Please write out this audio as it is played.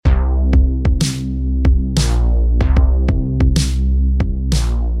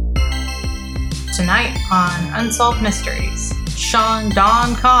tonight on Unsolved Mysteries. Sean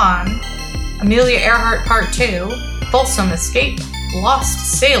Don Khan, Amelia Earhart Part 2, Folsom Escape,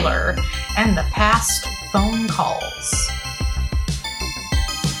 Lost Sailor, and the Past Phone Calls.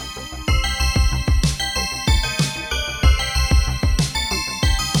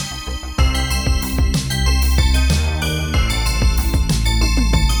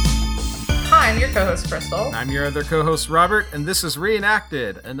 I'm your co-host, Crystal. I'm your other co-host, Robert, and this is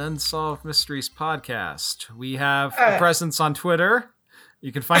Reenacted, an Unsolved Mysteries podcast. We have a presence on Twitter.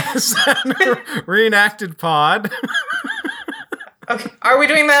 You can find us at Reenacted Pod. Okay, are we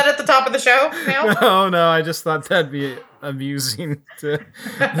doing that at the top of the show now? No, I just thought that'd be amusing to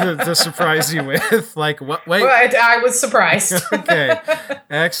surprise you with. Like, what? Wait, well, I was surprised. Okay,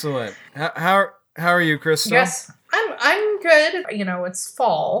 excellent. How are you, Crystal? Yes, I'm good. You know, it's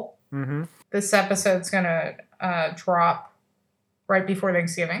fall. Mm-hmm. This episode's gonna drop right before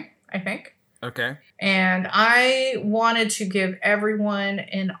Thanksgiving, I think. Okay. And I wanted to give everyone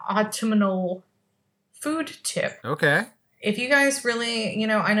an autumnal food tip. Okay. If you guys really, you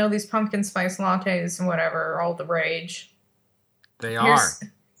know, I know these pumpkin spice lattes and whatever are all the rage. They are.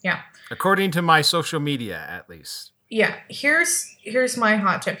 Yeah. According to my social media, at least. Yeah. Here's my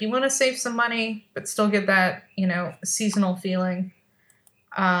hot tip. You want to save some money, but still get that, you know, seasonal feeling.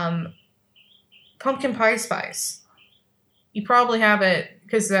 Pumpkin pie spice. You probably have it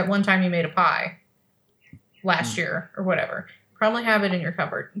because that one time you made a pie last year or whatever. Probably have it in your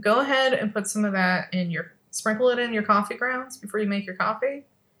cupboard. Go ahead and put some of that sprinkle it in your coffee grounds before you make your coffee.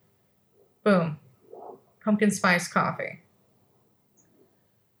 Boom. Pumpkin spice coffee.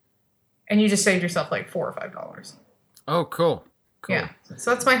 And you just saved yourself like $4 or $5. Oh, cool. Yeah.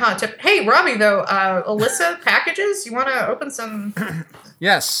 So that's my hot tip. Hey, Robbie, though, Alyssa packages, you want to open some?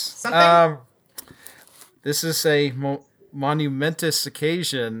 Yes. Something? This is a monumentous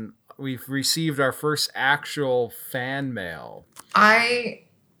occasion. We've received our first actual fan mail. I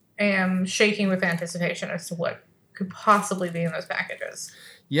am shaking with anticipation as to what could possibly be in those packages.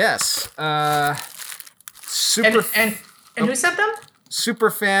 Yes. And who sent them?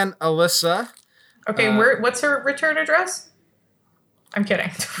 Superfan Alyssa. Okay, what's her return address? I'm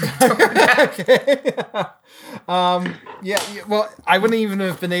kidding. Okay. Yeah. Well, I wouldn't even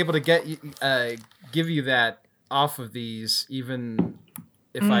have been able to give you that off of these, even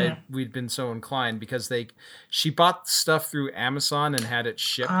if we'd been so inclined, because she bought stuff through Amazon and had it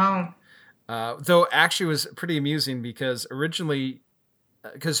shipped. Oh. Though actually it was pretty amusing because originally,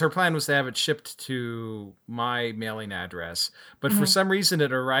 because her plan was to have it shipped to my mailing address, but for some reason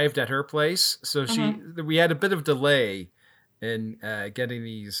it arrived at her place. So we had a bit of delay in getting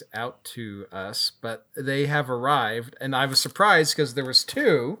these out to us, but they have arrived, and I was surprised because there was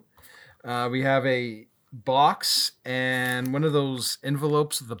two. We have a box and one of those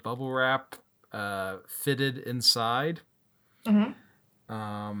envelopes with the bubble wrap fitted inside. And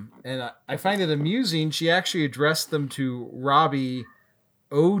I find it amusing. She actually addressed them to Robbie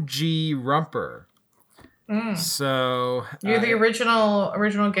OG Rumper. So you're the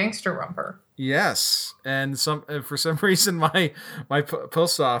original gangster Rumper. Yes, and for some reason my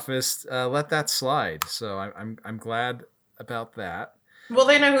post office let that slide. So I'm glad about that. Well,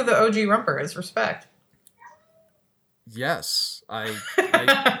 they know who the OG Rumper is. Respect. Yes, I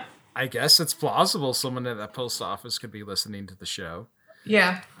guess it's plausible someone at that post office could be listening to the show.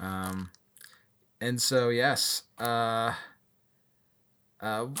 Yeah. And so yes, the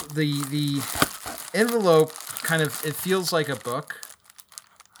envelope kind of, it feels like a book.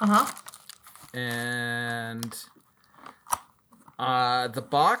 And the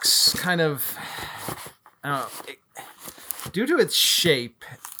box kind of, due to its shape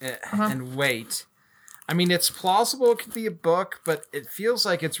and weight, I mean, it's plausible it could be a book, but it feels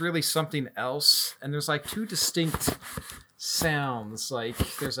like it's really something else. And there's like two distinct sounds. Like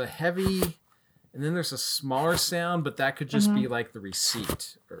there's a heavy, and then there's a smaller sound, but that could just be like the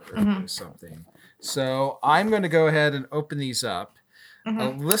receipt or something. So I'm going to go ahead and open these up.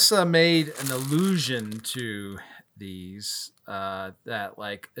 Alyssa made an allusion to these, that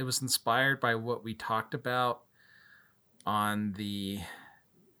like it was inspired by what we talked about on the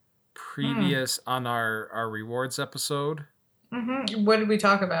previous on our rewards episode. What did we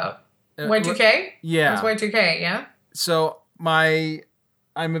talk about? Y2K? Yeah. It was Y2K, yeah. So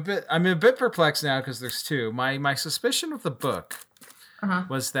I'm a bit perplexed now because there's two. My suspicion of the book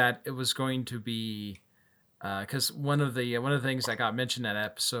was that it was going to be because one of the things that got mentioned in that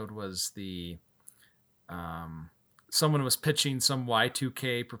episode was the someone was pitching some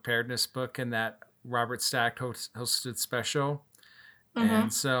Y2K preparedness book in that Robert Stack hosted special.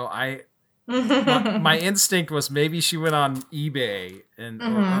 And so my instinct was maybe she went on eBay and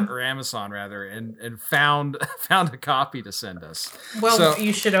or Amazon rather and found a copy to send us. Well, so,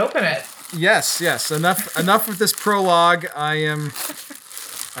 you should open it. Yes. Enough of this prologue. I am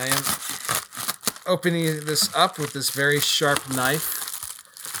opening this up with this very sharp knife.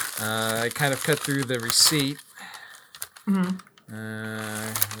 I kind of cut through the receipt.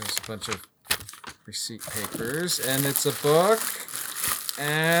 There's a bunch of receipt papers, and it's a book.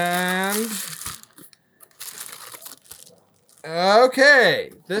 And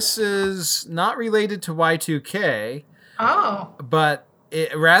okay, this is not related to Y2K. Oh, but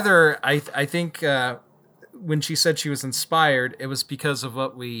rather, I think when she said she was inspired, it was because of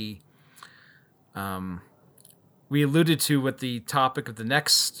what we alluded to what the topic of the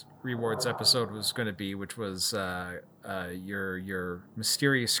next rewards episode was going to be, which was your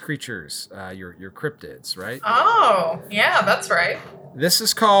mysterious creatures, your cryptids, right? Oh, yeah, that's right. This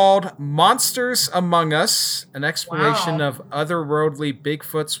is called Monsters Among Us, an exploration of otherworldly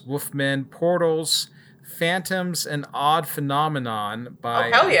Bigfoots, Wolfmen, portals, phantoms, and odd phenomenon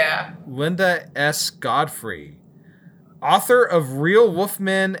by Linda S. Godfrey, author of Real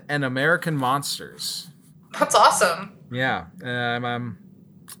Wolfmen and American Monsters. That's awesome. Yeah, I'm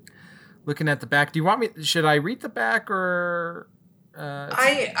looking at the back. Do you want me? Should I read the back or?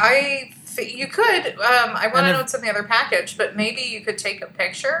 You could. I want to know what's in the other package, but maybe you could take a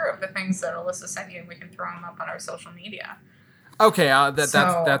picture of the things that Alyssa sent you, and we can throw them up on our social media. Okay, that's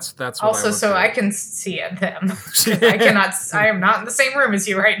what also I so I can see them. I cannot. I am not in the same room as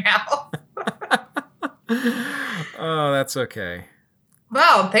you right now. Oh, that's okay.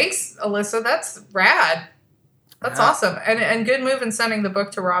 Wow, thanks, Alyssa. That's rad. That's awesome. And good move in sending the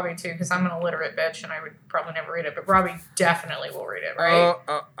book to Robbie, too, because I'm an illiterate bitch, and I would probably never read it, but Robbie definitely will read it, right?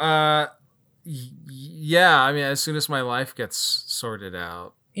 Yeah, I mean, as soon as my life gets sorted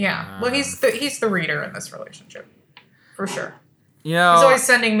out. Yeah, well, he's the reader in this relationship, for sure. You know, he's always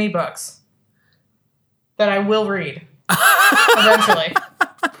sending me books that I will read eventually.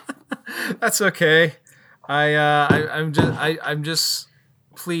 That's okay. I'm just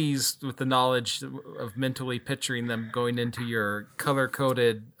pleased with the knowledge of mentally picturing them going into your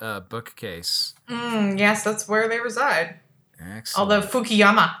color-coded bookcase. Yes, that's where they reside. Excellent. Although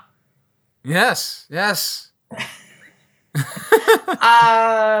Fukuyama. Yes.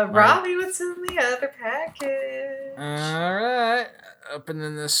 Robbie, what's in the other package? All right,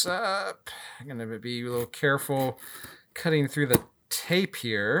 opening this up. I'm gonna be a little careful cutting through the tape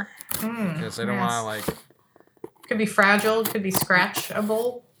here because I don't want to Could be fragile. Could be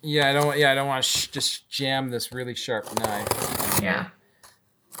scratchable. Yeah, I don't want to just jam this really sharp knife. Yeah.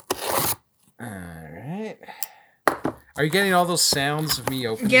 All right. Are you getting all those sounds of me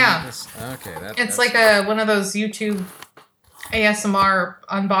opening this? Okay, it's like one of those YouTube ASMR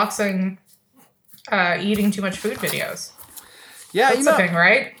unboxing, eating too much food videos. Yeah, that's the thing,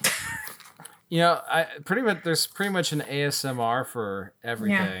 right? There's pretty much an ASMR for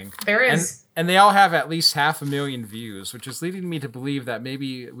everything. Yeah, there is. And they all have at least 500,000 views, which is leading me to believe that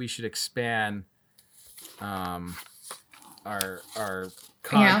maybe we should expand our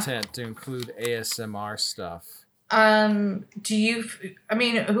content to include ASMR stuff.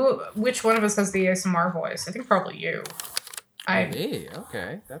 Which one of us has the ASMR voice? I think probably you. Me?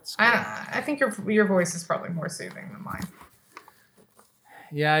 Okay, that's cool. I think your voice is probably more soothing than mine.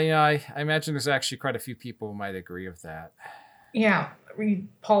 Yeah, I imagine there's actually quite a few people who might agree with that. Yeah,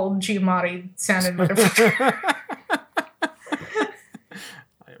 Paul Giamatti sounded motherfucker.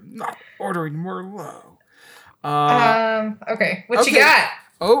 I am not ordering Merlot. Okay, what you got?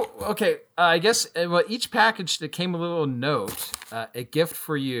 Oh, okay. I guess each package that came a little note, a gift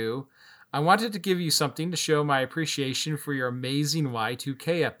for you. I wanted to give you something to show my appreciation for your amazing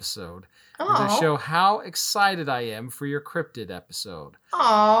Y2K episode. And to show how excited I am for your cryptid episode.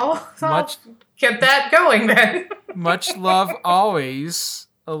 Oh, get that going then. Much love always,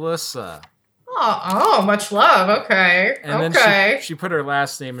 Alyssa. Oh, much love. Okay. And then she put her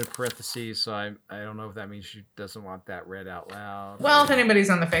last name in parentheses, so I don't know if that means she doesn't want that read out loud. Well, if anybody's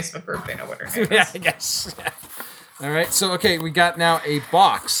on the Facebook group, they know what her name is. Yeah, I guess. Yeah. All right. So, okay, we got now a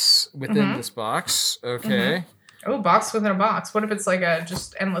box within this box. Okay. Oh, box within a box. What if it's like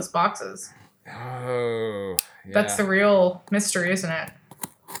just endless boxes? Oh, yeah. That's the real mystery, isn't it?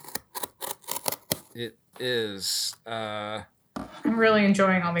 It is. I'm really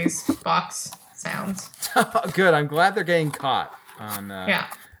enjoying all these box sounds. Good. I'm glad they're getting caught on. Yeah.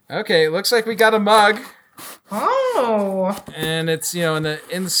 Okay. Looks like we got a mug. Oh. And it's in the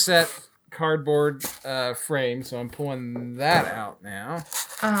inset cardboard frame, so I'm pulling that out now.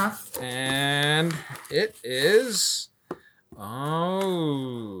 And it is.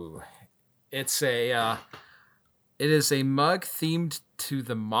 Oh. It is a mug themed to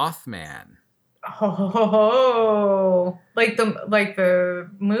the Mothman. Oh, like the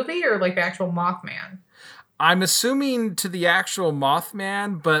movie or like the actual Mothman? I'm assuming to the actual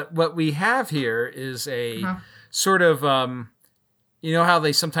Mothman, but what we have here is a sort of, you know how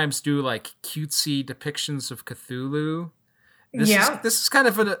they sometimes do like cutesy depictions of Cthulhu? This is kind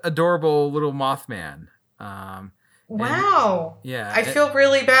of an adorable little Mothman. Wow. Yeah. I feel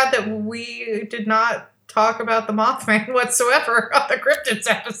really bad that we did not talk about the Mothman whatsoever on the Cryptids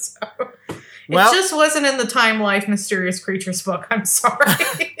episode. It just wasn't in the Time Life Mysterious Creatures book. I'm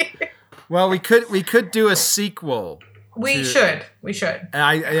sorry. Well, we could do a sequel. We should.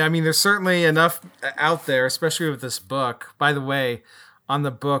 I mean, there's certainly enough out there, especially with this book. By the way, on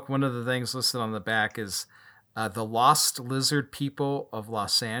the book, one of the things listed on the back is the Lost Lizard People of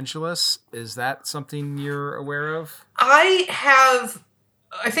Los Angeles. Is that something you're aware of? I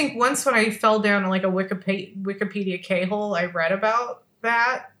think once when I fell down like a Wikipedia K-hole, I read about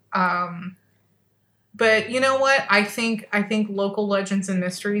that. But you know what? I think local legends and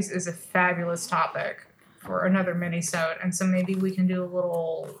mysteries is a fabulous topic for another mini-sode, and so maybe we can do a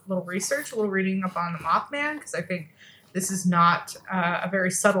little research, a little reading up on the Mothman, because I think this is not a very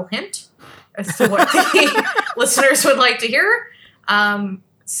subtle hint as to what the listeners would like to hear.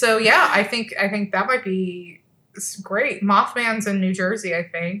 So yeah, I think that might be great. Mothman's in New Jersey, I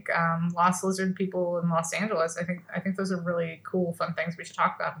think. Lost Lizard People in Los Angeles. I think those are really cool, fun things we should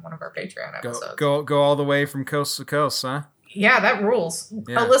talk about in one of our Patreon episodes. Go all the way from coast to coast, huh? Yeah, that rules.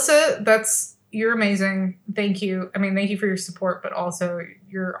 Yeah. Alyssa, you're amazing. Thank you. I mean, thank you for your support, but also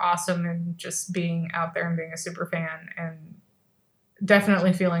you're awesome and just being out there and being a super fan and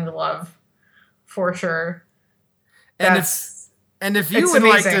definitely feeling the love for sure. And if you would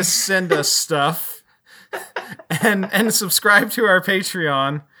like to send us stuff and subscribe to our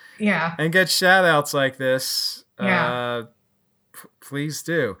Patreon, and get shout outs like this, please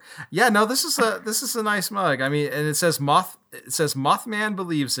do. Yeah, no, this is a nice mug. I mean, and it says Mothman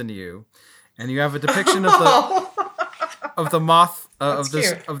believes in you. And you have a depiction of the moth of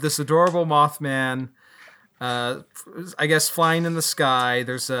this adorable Mothman, I guess flying in the sky.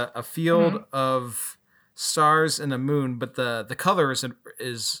 There's a field of stars and a moon, but the color is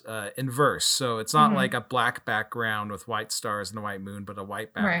inverse. So it's not like a black background with white stars and a white moon, but a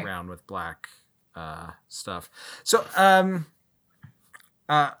white background with black stuff. So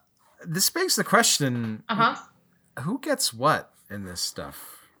this begs the question: who gets what in this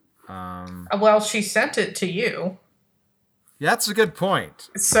stuff? Well, she sent it to you. Yeah, that's a good point.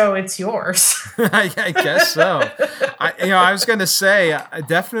 So it's yours. I guess so. I was going to say, I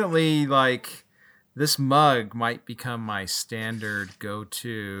definitely like this mug might become my standard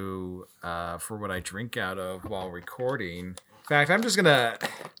go-to for what I drink out of while recording. In fact, I'm just going to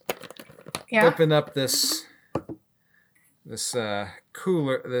open up this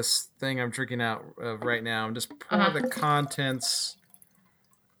cooler, this thing I'm drinking out of right now, and just pour the contents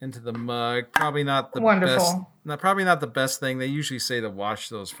into the mug. Probably not the best. Probably not the best thing. They usually say to wash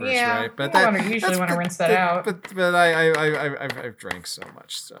those first, right? But usually want to rinse that out. But I've drank so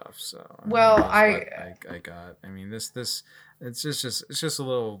much stuff. So I got. I mean, this it's just a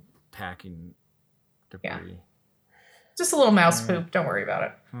little packing debris. Yeah. Just a little mouse poop. Don't worry about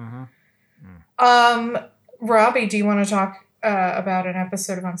it. Robbie, do you want to talk about an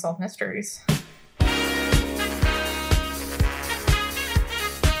episode of Unsolved Mysteries?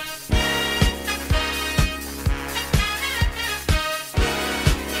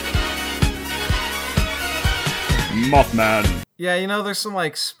 Mothman. Yeah, there's some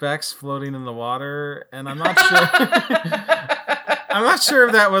like specks floating in the water, and I'm not sure. I'm not sure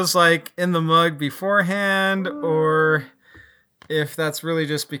if that was like in the mug beforehand, or if that's really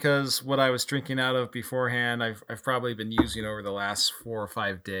just because what I was drinking out of beforehand, I've probably been using over the last 4 or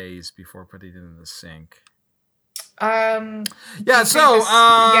 5 days before putting it in the sink. Yeah. So.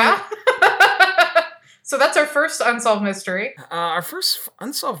 Yeah. So that's our first unsolved mystery. Our first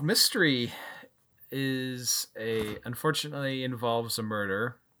unsolved mystery unfortunately involves a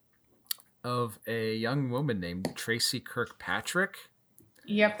murder of a young woman named Tracy Kirkpatrick.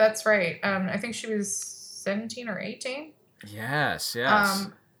 Yep, that's right. I think she was 17 or 18. Yes.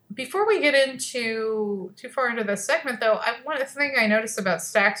 Before we get into too far into this segment, though, one thing I noticed about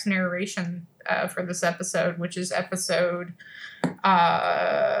Stack's narration for this episode, which is episode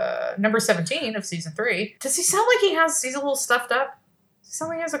number 17 of season 3, does he sound like he's a little stuffed up?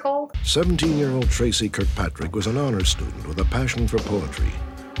 Something has a cold? 17-year-old Tracy Kirkpatrick was an honor student with a passion for poetry.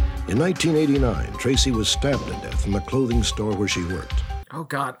 In 1989, Tracy was stabbed to death in the clothing store where she worked. Oh,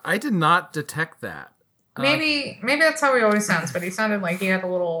 God. I did not detect that. Maybe that's how he always sounds, but he sounded like he had a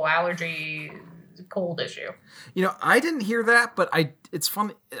little allergy cold issue. I didn't hear that, but it's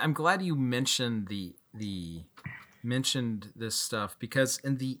funny. I'm glad you mentioned mentioned this stuff, because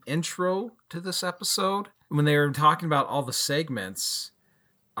in the intro to this episode, when they were talking about all the segments,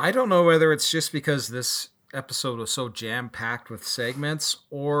 I don't know whether it's just because this episode was so jam-packed with segments,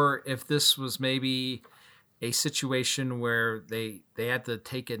 or if this was maybe a situation where they had to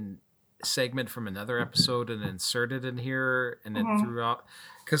take a segment from another episode and insert it in here and then throughout,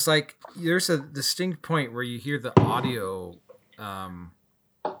 because like there's a distinct point where you hear the audio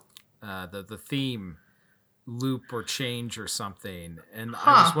the theme loop or change or something, and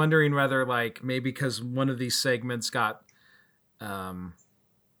I was wondering whether like maybe because one of these segments got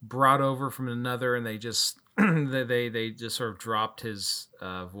brought over from another and they just they just sort of dropped his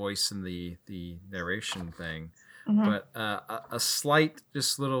voice in the narration thing. But a slight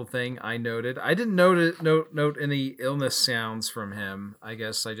just little thing I noted, I didn't note any illness sounds from him. I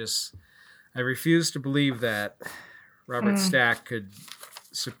guess I refuse to believe that Robert Stack could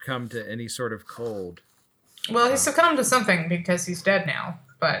succumb to any sort of cold. Well, he succumbed to something because he's dead now,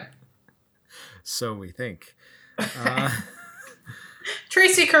 but so we think.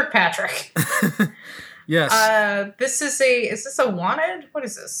 Tracy Kirkpatrick. Yes. Is this a wanted? What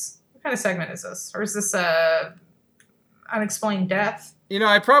is this? What kind of segment is this? Or is this a unexplained death?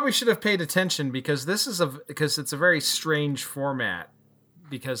 I probably should have paid attention, because because it's a very strange format,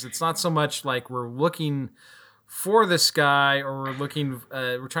 because it's not so much like we're looking for this guy or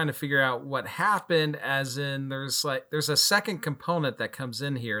we're trying to figure out what happened, as in there's a second component that comes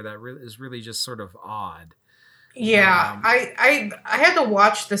in here that is really just sort of odd. Yeah, I had to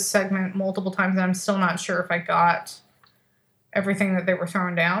watch this segment multiple times, and I'm still not sure if I got everything that they were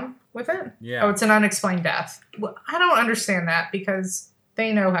throwing down with it. Yeah. Oh, it's an unexplained death. Well, I don't understand that, because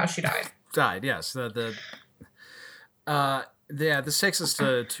they know how she died. Yes. This takes us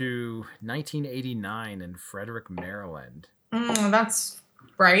to 1989 in Frederick, Maryland. That's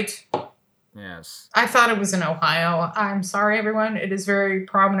right. Yes. I thought it was in Ohio. I'm sorry, everyone. It is very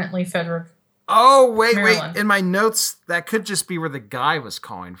prominently Frederick. Oh, wait. Maryland. In my notes, that could just be where the guy was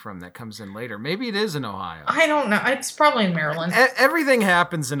calling from that comes in later. Maybe it is in Ohio. I don't know. It's probably in Maryland. Everything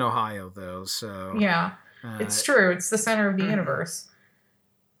happens in Ohio, though, so... Yeah, it's true. It's the center of the universe.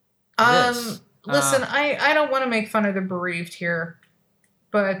 Listen, I don't want to make fun of the bereaved here,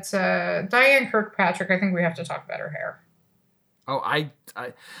 but Diane Kirkpatrick, I think we have to talk about her hair. Oh, I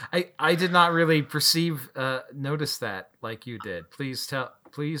did not really notice that like you did.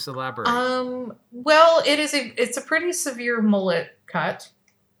 Please elaborate. Well, it's a pretty severe mullet cut.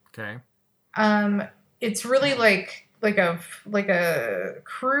 Okay. It's really like a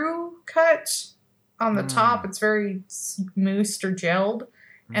crew cut on the top. It's very moosed or gelled.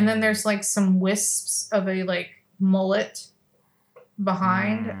 And then there's like some wisps of a like mullet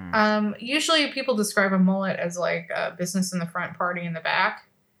behind. Usually people describe a mullet as like a business in the front, party in the back.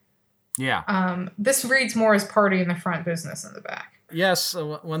 Yeah. This reads more as party in the front, business in the back. Yes.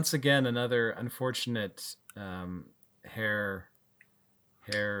 Once again, another unfortunate hair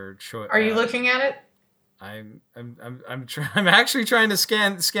choice. Are you looking at it? I'm actually trying to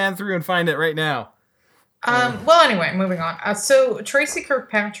scan through and find it right now. Well, anyway, moving on. So Tracy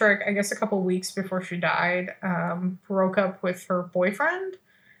Kirkpatrick, I guess a couple weeks before she died, broke up with her boyfriend,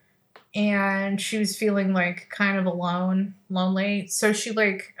 and she was feeling like kind of lonely. So she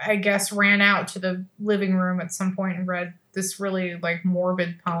I guess ran out to the living room at some point and read this really like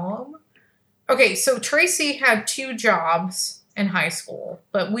morbid poem. Okay, so Tracy had 2 jobs in high school,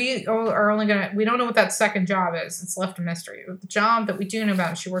 but we don't know what that second job is. It's left a mystery. The job that we do know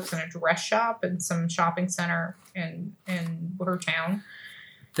about, she works in a dress shop in some shopping center in her town.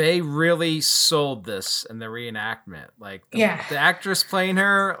 They really sold this in the reenactment. Like the actress playing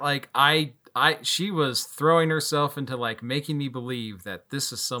her, like she was throwing herself into like making me believe that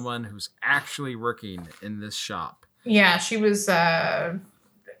this is someone who's actually working in this shop. Yeah, she was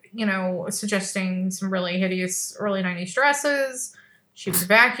suggesting some really hideous early 90s dresses. She was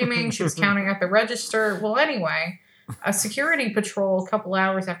vacuuming. She was counting at the register. Well, anyway, a security patrol a couple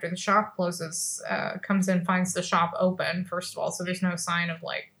hours after the shop closes comes in, finds the shop open, first of all. So there's no sign of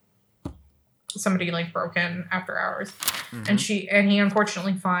like somebody like broke in after hours. Mm-hmm. And he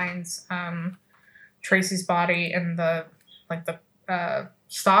unfortunately finds Tracy's body in the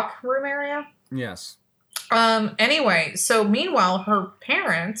stock room area. Yes. Anyway, so meanwhile, her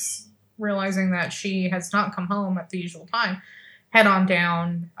parents, realizing that she has not come home at the usual time, head on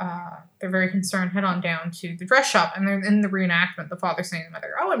down. They're very concerned, head on down to the dress shop. And they're in the reenactment, the father saying to the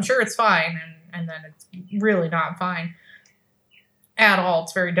mother, "Oh, I'm sure it's fine." And then it's really not fine at all.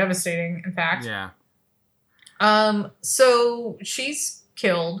 It's very devastating, in fact. Yeah. So she's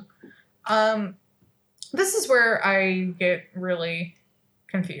killed. This is where I get really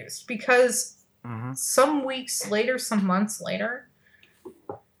confused because some weeks later, some months later,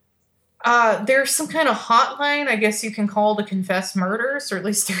 there's some kind of hotline, I guess you can call to confess murders, or at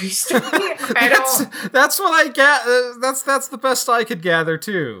least there used to be. That's what I get. That's the best I could gather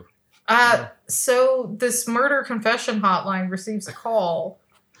too. So this murder confession hotline receives a call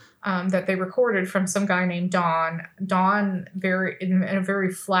that they recorded from some guy named Don. Don, in a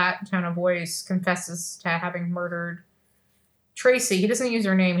very flat tone of voice, confesses to having murdered Tracy. He doesn't use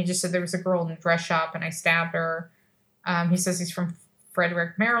her name. He just said there was a girl in the dress shop and I stabbed her. He says he's from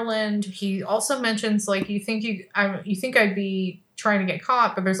Frederick, Maryland. He also mentions like you think I'd be trying to get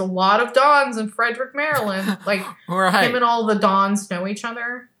caught, but there's a lot of Dons in Frederick, Maryland. Like right. Him and all the Dons know each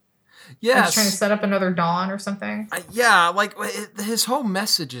other. Yes. He's trying to set up another Don or something. Yeah, like his whole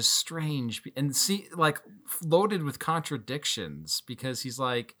message is strange and loaded with contradictions because he's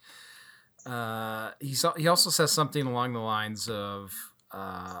like, he also says something along the lines of,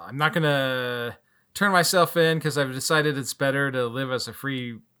 I'm not gonna turn myself in because I've decided it's better to live as a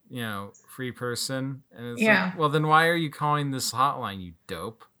free person. And it's like, well, then why are you calling this hotline, you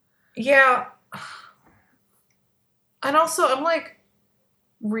dope? Yeah. And also, I'm like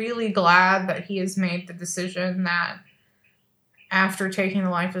really glad that he has made the decision that after taking the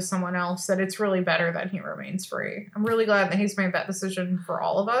life of someone else, that it's really better that he remains free. I'm really glad that he's made that decision for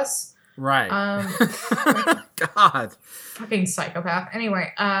all of us. Right. God. Fucking psychopath.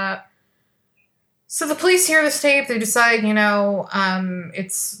 Anyway, so the police hear this tape. They decide,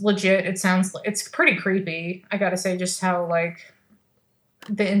 it's legit. It's pretty creepy. I gotta say, just how like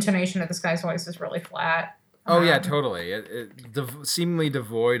the intonation of this guy's voice is really flat. Oh yeah, totally. It seemingly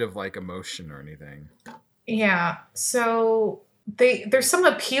devoid of like emotion or anything. Yeah. So there's some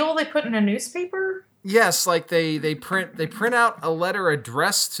appeal they put in a newspaper. Yes, like they print out a letter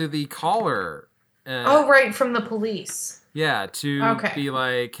addressed to the caller. Right, from the police. Yeah, to be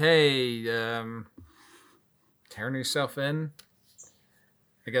like, hey, tearing yourself in.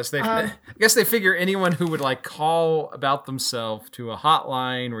 I guess they figure anyone who would like call about themselves to a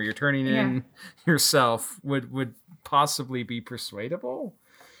hotline where you're turning in yourself would possibly be persuadable.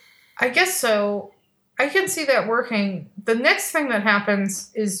 I guess so. I can see that working. The next thing that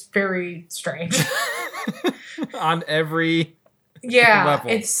happens is very strange. On every level.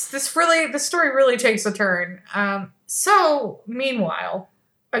 The story really takes a turn. So meanwhile,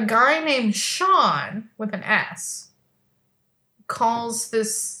 a guy named Sean with an S calls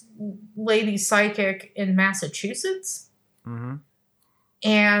this lady psychic in Massachusetts,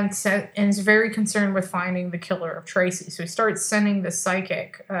 and is very concerned with finding the killer of Tracy. So he starts sending the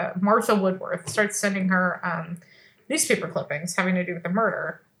psychic, Martha Woodworth, starts sending her newspaper clippings having to do with the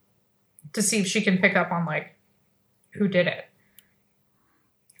murder to see if she can pick up on like who did it.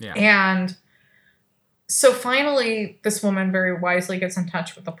 Yeah. And so finally, this woman very wisely gets in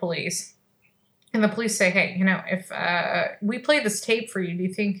touch with the police. And the police say, hey, if we play this tape for you, do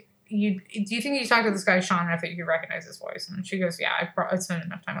you think you talked to this guy, Sean, enough that you could recognize his voice? And she goes, yeah, I've spent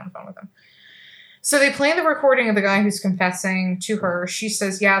enough time on the phone with him. So they play the recording of the guy who's confessing to her. She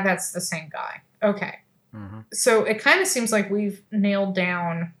says, yeah, that's the same guy. Okay. Mm-hmm. So it kind of seems like we've nailed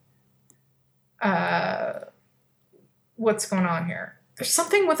down what's going on here. There's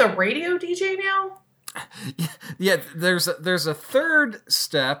something with a radio DJ now? Yeah, there's a third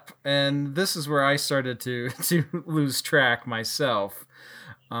step, and this is where I started to lose track myself.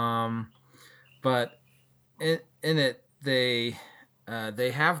 But in it, they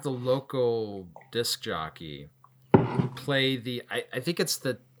have the local disc jockey play I think it's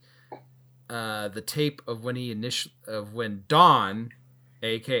the tape of when Don,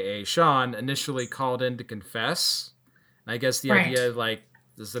 aka Sean, initially called in to confess. And I guess the idea like,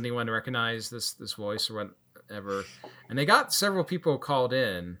 does anyone recognize this voice or whatever? And they got several people called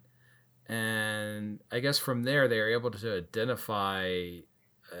in, and I guess from there they were able to identify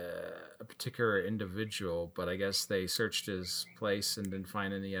a particular individual, but I guess they searched his place and didn't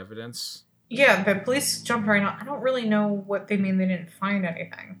find any evidence. Yeah, the police jumped right on. I don't really know what they mean they didn't find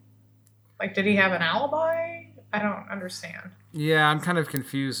anything. Like, did he have an alibi? I don't understand. Yeah, I'm kind of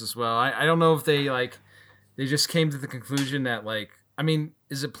confused as well. I don't know if they just came to the conclusion that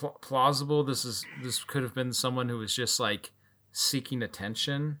is it plausible this could have been someone who was just like seeking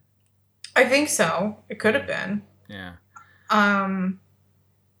attention? I think so. It could have been. Yeah.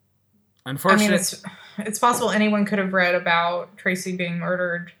 Unfortunately, it's possible anyone could have read about Tracy being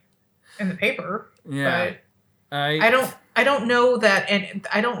murdered in the paper. Yeah. But I don't know that, and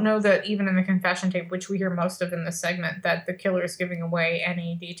I don't know that even in the confession tape, which we hear most of in this segment, that the killer is giving away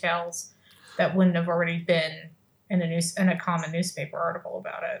any details that wouldn't have already been in a common newspaper article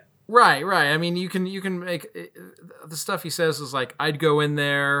about it. Right. I mean, you can make the stuff he says is like, I'd go in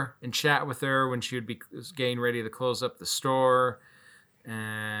there and chat with her when she would be getting ready to close up the store,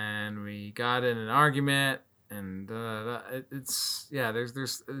 and we got in an argument, and it's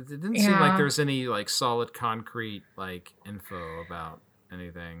there's it didn't seem like there was any like solid concrete like info about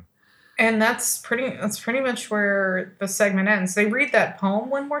anything. And that's pretty much where the segment ends. They read that poem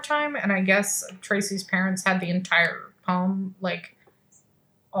one more time, and I guess Tracy's parents had the entire poem, like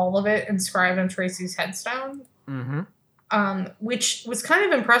all of it, inscribed on Tracy's headstone. Mm-hmm. Which was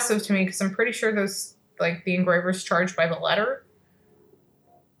kind of impressive to me because I'm pretty sure those, like, the engraver's charged by the letter.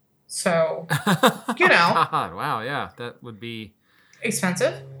 So, you know. God, wow, yeah, that would be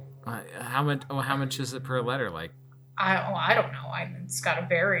expensive. How much is it per letter? Like, I don't know. It's got to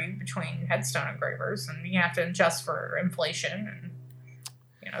vary between headstone engravers, and you have to adjust for inflation. And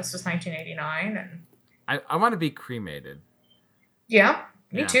this was 1989, and I want to be cremated. Yeah,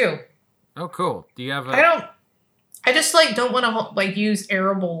 me too. Oh, cool. Do you have a? I just don't want to like use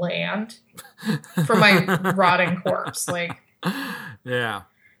arable land for my rotting corpse. Like, yeah.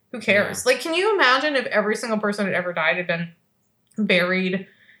 Who cares? Yeah. Like, can you imagine if every single person that ever died had been buried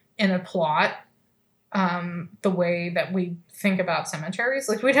in a plot? The way that we think about cemeteries,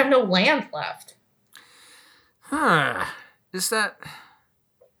 like we'd have no land left. Is that?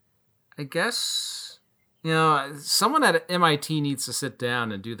 I guess someone at MIT needs to sit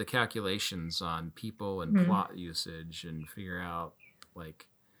down and do the calculations on people and plot usage and figure out,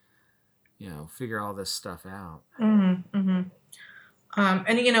 figure all this stuff out. Mm-hmm. Mm-hmm.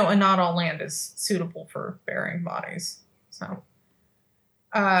 And not all land is suitable for burying bodies. So,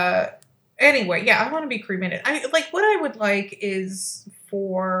 anyway, yeah, I want to be cremated. What I would like is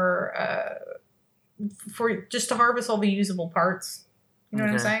for just to harvest all the usable parts. You know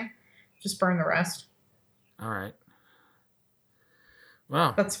what I'm saying? Just burn the rest. All right.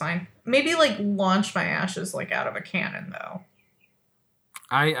 Well, that's fine. Maybe launch my ashes out of a cannon though.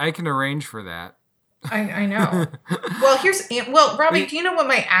 I can arrange for that. I know. Robbie, do you know what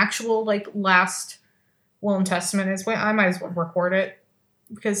my actual last will and testament is? Well, I might as well record it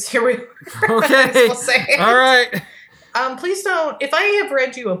because here we are. Okay. All right. Please don't. If I have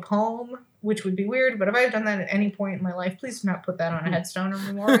read you a poem, which would be weird, but if I've done that at any point in my life, please do not put that on a headstone or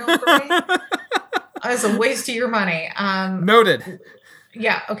memorial for me. It's a waste of your money. Noted.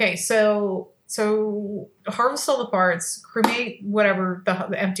 Yeah. Okay. So harvest all the parts, cremate whatever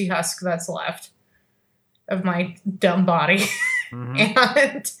the empty husk that's left of my dumb body,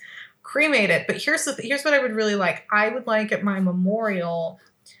 and cremate it. But here's what I would really like. I would like at my memorial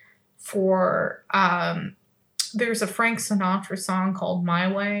for there's a Frank Sinatra song called My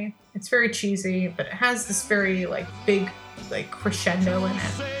Way. It's very cheesy, but it has this very big crescendo in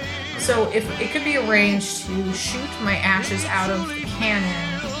it. So if it could be arranged to shoot my ashes out of the cannon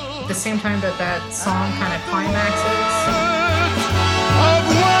at the same time that song kind of climaxes. Of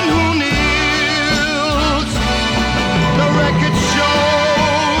one who kneels, the record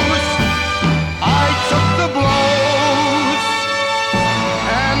shows I took the blows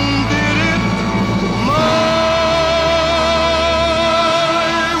and did it my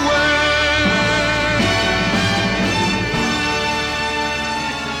way.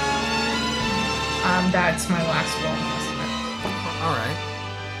 That's my last will and testament. All right.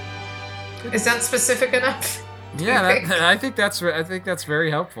 Is that specific enough? Yeah, I think that's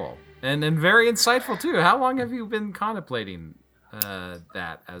very helpful and very insightful too. How long have you been contemplating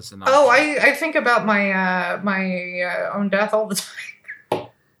that as an option? Oh, I think about my my own death all the time.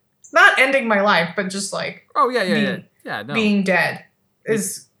 Not ending my life, but just being dead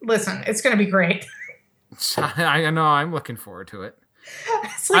is. Listen, it's gonna be great. I know. I'm looking forward to it.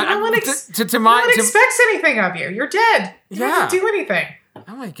 It's no one expects anything of you. You're dead. You don't have to do anything.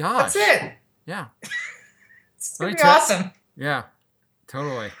 Oh my gosh. That's it. Yeah. It's going to be awesome. Yeah.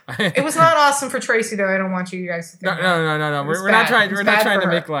 Totally. It was not awesome for Tracy though. I don't want you guys to think No. We're not trying to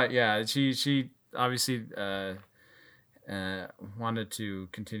make light. Yeah. She obviously wanted to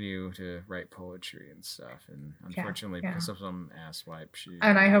continue to write poetry and stuff, and unfortunately because of some asswipe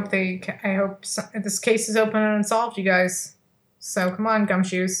and I hope this case is open and unsolved, you guys. So come on,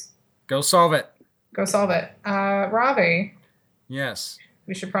 Gumshoes. Go solve it. Robbie. Yes.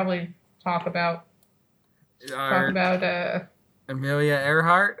 We should probably talk about Amelia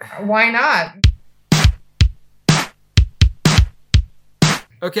Earhart. Why not?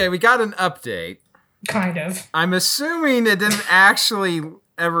 Okay, we got an update. Kind of. I'm assuming it didn't actually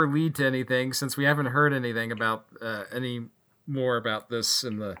ever lead to anything, since we haven't heard anything about any more about this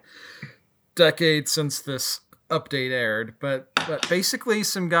in the decade since this update aired, but basically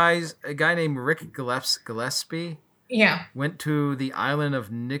a guy named Rick Gillespie Yeah. went to the island of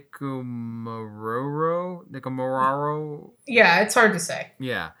Nicomaroro. Yeah, it's hard to say.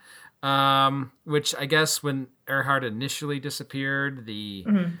 Yeah. Which I guess when Earhart initially disappeared, the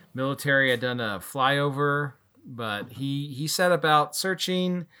military had done a flyover, but he set about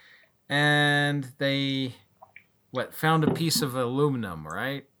searching, and they found a piece of aluminum,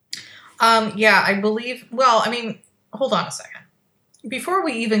 right? Yeah, I believe. Well, I mean, hold on a second. Before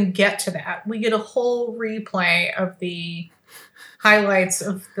we even get to that, we get a whole replay of the highlights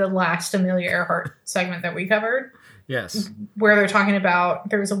of the last Amelia Earhart segment that we covered. Yes. Where they're talking about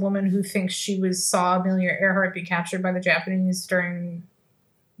there's a woman who thinks she saw Amelia Earhart be captured by the Japanese during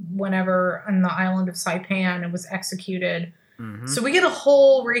whenever on the island of Saipan and was executed. Mm-hmm. So we get a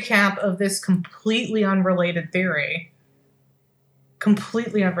whole recap of this completely unrelated theory.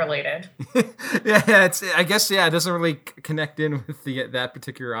 Completely unrelated. Yeah, I guess it doesn't really connect in with that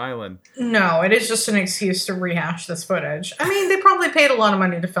particular island. No, it is just an excuse to rehash this footage. I mean, they probably paid a lot of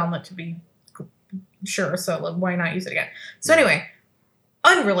money to film it, to be sure, so why not use it again? So anyway,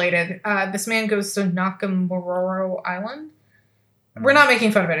 unrelated, this man goes to Nakamororo Island. We're not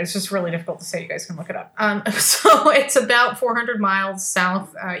making fun of it. It's just really difficult to say. You guys can look it up. So it's about 400 miles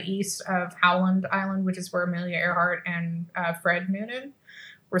south east of Howland Island, which is where Amelia Earhart and Fred Noonan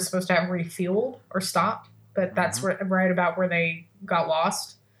were supposed to have refueled or stopped. But that's right about where they got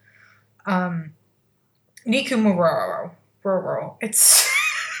lost. Nicomaroro. It's...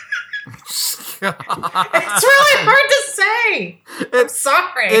 It's really hard to say. I'm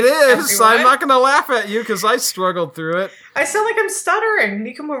sorry. It is. Everyone. I'm not going to laugh at you because I struggled through it. I sound like I'm stuttering.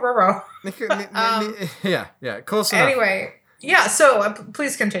 Nicomaroro. Yeah, close enough. Anyway, yeah. So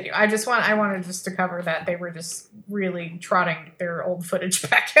please continue. I wanted just to cover that they were just really trotting their old footage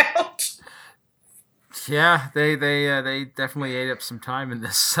back out. Yeah, they definitely ate up some time in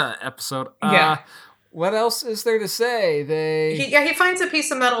this episode. Yeah. What else is there to say? He finds a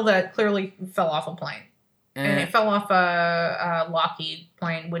piece of metal that clearly fell off a plane. And it fell off a Lockheed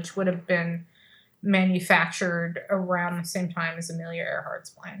plane, which would have been manufactured around the same time as Amelia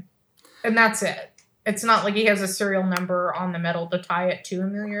Earhart's plane. And that's it. It's not like he has a serial number on the metal to tie it to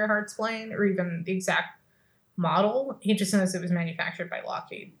Amelia Earhart's plane or even the exact model. He just knows it was manufactured by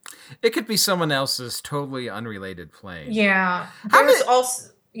Lockheed. It could be someone else's totally unrelated plane. Yeah.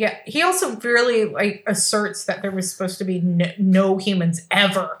 Yeah, he also really asserts that there was supposed to be no humans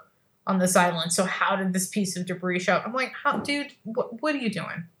ever on this island. So how did this piece of debris show up? I'm like, dude, what are you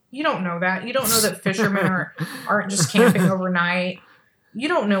doing? You don't know that. You don't know that fishermen aren't just camping overnight. You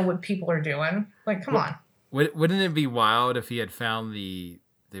don't know what people are doing. Like, come on. Wouldn't it be wild if he had found the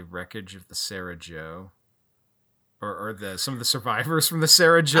wreckage of the Sarah Joe? Or some of the survivors from the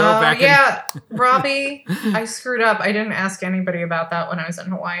Sarah Joe Robbie, I screwed up. I didn't ask anybody about that when I was in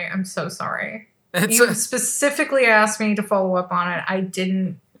Hawaii. I'm so sorry. You specifically asked me to follow up on it. I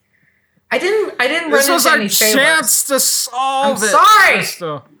didn't run into any This was our sailors. chance to solve it.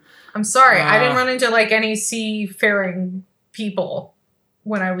 I'm sorry. I didn't run into any seafaring people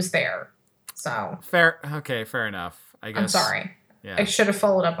when I was there. So fair enough. I guess. I'm sorry. Yeah. I should have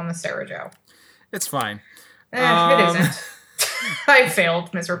followed up on the Sarah Joe. It's fine. It isn't. I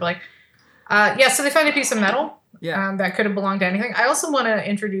failed miserably. So they find a piece of metal that could have belonged to anything. I also want to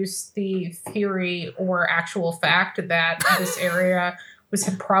introduce the theory or actual fact that this area was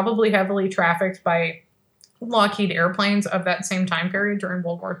probably heavily trafficked by Lockheed airplanes of that same time period during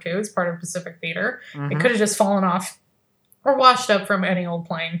World War II as part of Pacific Theater. Mm-hmm. It could have just fallen off or washed up from any old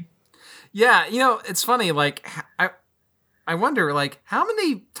plane. Yeah, it's funny. I wonder, how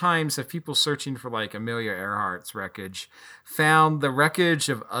many times have people searching for, Amelia Earhart's wreckage found the wreckage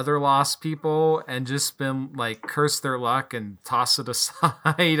of other lost people and just been, cursed their luck and toss it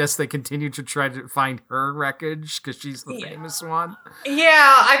aside as they continue to try to find her wreckage because she's the famous one?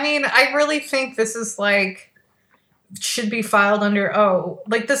 Yeah, I mean, I really think this is, should be filed under,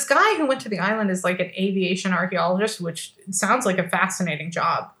 this guy who went to the island is, an aviation archaeologist, which sounds like a fascinating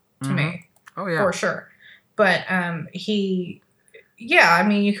job to me. Oh, yeah. For sure. But you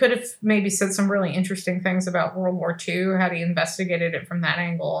could have maybe said some really interesting things about World War II had he investigated it from that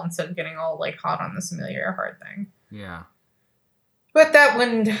angle instead of getting all hot on this Amelia Earhart thing. Yeah. But that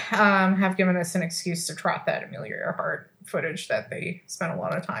wouldn't have given us an excuse to trot that Amelia Earhart footage that they spent a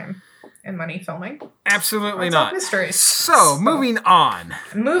lot of time and money filming. Absolutely not. Mysteries. So, moving on.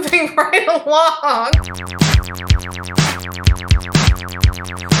 Moving right along.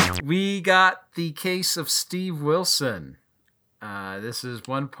 We got the case of Steve Wilson. This is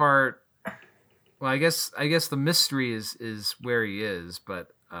one part. Well, I guess the mystery is where he is,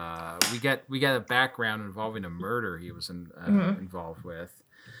 but we get a background involving a murder he was involved with.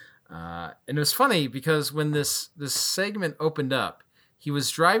 And it was funny because when this segment opened up, he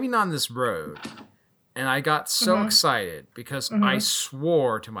was driving on this road, and I got so excited because I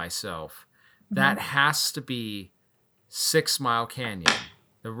swore to myself that has to be 6 Mile Canyon,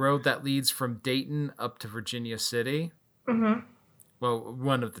 the road that leads from Dayton up to Virginia City. Mm-hmm. Well,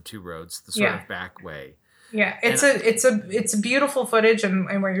 one of the two roads, the sort of back way. Yeah, it's a beautiful footage, and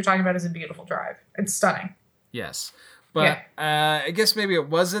what you're talking about is a beautiful drive. It's stunning. Yes. But I guess maybe it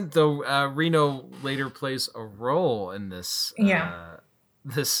wasn't, though. Reno later plays a role in this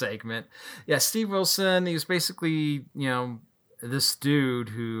this segment. Yeah, Steve Wilson, he was basically, this dude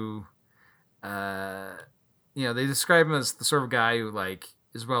who, they describe him as the sort of guy who, like,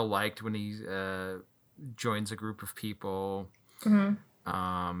 is well liked when he joins a group of people. Mm-hmm.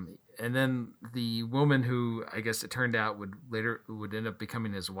 And then the woman who, I guess it turned out would end up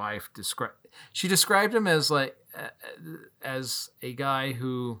becoming his wife, she described him as as a guy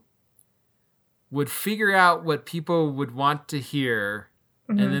who would figure out what people would want to hear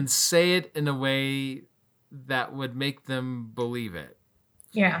and then say it in a way that would make them believe it.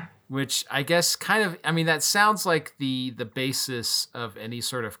 Yeah. Which I guess that sounds like the basis of any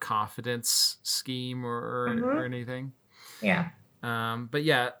sort of confidence scheme or anything. Yeah. But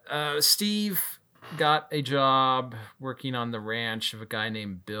Steve got a job working on the ranch of a guy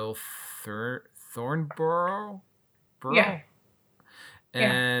named Bill Thornborough. Yeah.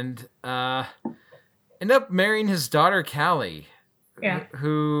 And ended up marrying his daughter, Callie. Yeah.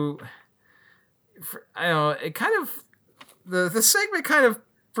 Who, I don't know, it kind of, the segment kind of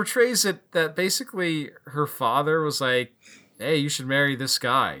portrays it that basically her father was like, hey, you should marry this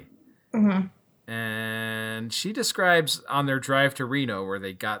guy. Mm-hmm. And she describes on their drive to Reno where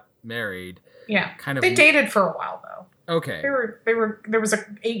they got married. Yeah. They dated for a while though. Okay. There was a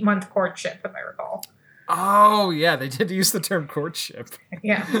 8-month courtship, if I recall. Oh yeah, they did use the term courtship.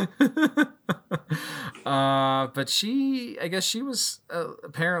 Yeah. But I guess she was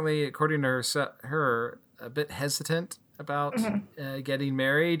apparently, according to her, a bit hesitant about getting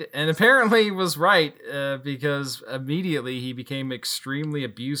married, and apparently was right because immediately he became extremely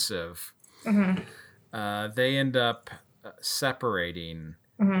abusive. Mm-hmm. They end up separating,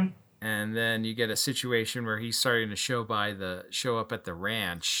 and then you get a situation where he's starting to show up at the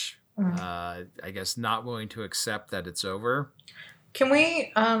ranch. I guess not willing to accept that it's over. Can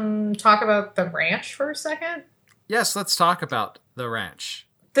we talk about the ranch for a second? Yes, let's talk about the ranch.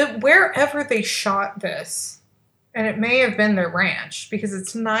 Wherever they shot this, and it may have been their ranch because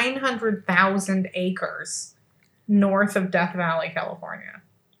it's 900,000 acres north of Death Valley, California.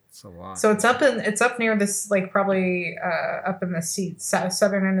 It's a lot. So it's up near this, like probably up in the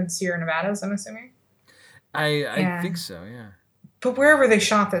southern end of the Sierra Nevadas, I'm assuming. I think so, yeah. But wherever they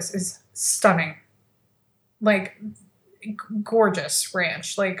shot this is stunning. Like, gorgeous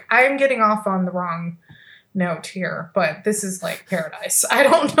ranch. Like, I am getting off on the wrong note here, but this is like paradise. I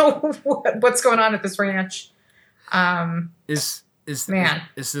don't know what's going on at this ranch. Is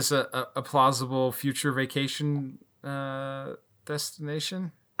this a plausible future vacation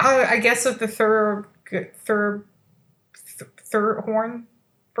destination? I guess of the third horn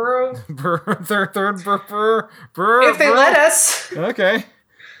burrow. Third if they let us. Okay.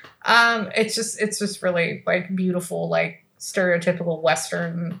 It's just really like beautiful, like stereotypical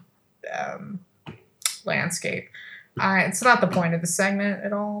Western landscape. It's not the point of the segment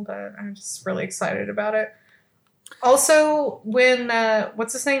at all, but I'm just really excited about it. Also, when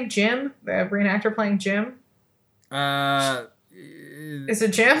what's his name? Jim, the reenactor playing Jim. Is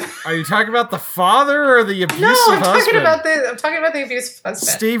it Jim? Are you talking about the father or the abusive husband? I'm talking about the abusive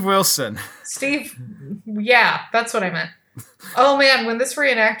husband. Steve Wilson. Yeah, that's what I meant. Oh man, when this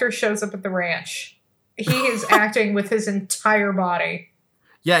reenactor shows up at the ranch, he is acting with his entire body.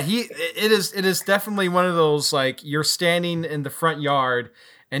 Yeah, it is definitely one of those, like, you're standing in the front yard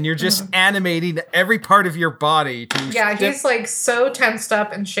and you're just animating every part of your body to he's like so tensed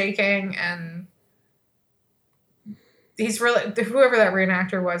up and shaking, and he's really, whoever that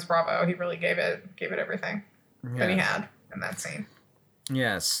reenactor was, bravo, he really gave it everything that he had in that scene.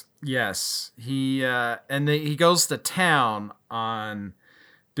 Yes. He he goes to town on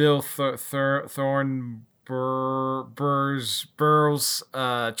Bill Thornburr's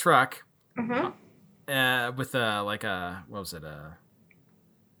truck with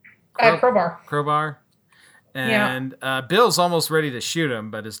crowbar. And Bill's almost ready to shoot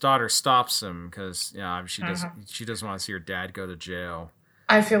him, but his daughter stops him because she doesn't want to see her dad go to jail.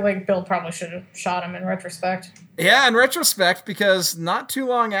 I feel like Bill probably should have shot him in retrospect. Yeah, in retrospect, because not too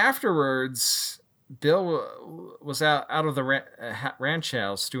long afterwards, Bill was out of the ranch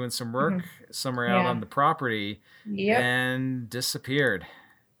house doing some work somewhere out on the property, and disappeared.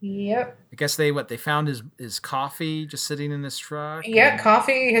 Yep. I guess they found his coffee just sitting in his truck. Yeah,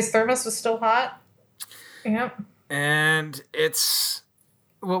 coffee. His thermos was still hot. Yep. And it's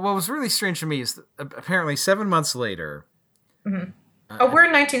what was really strange to me is that apparently 7 months later. Mm-hmm. We're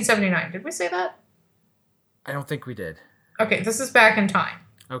in 1979. Did we say that? I don't think we did. Okay, this is back in time.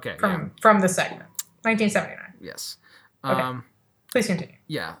 Okay. From the segment. 1979. Yes. Okay. Please continue.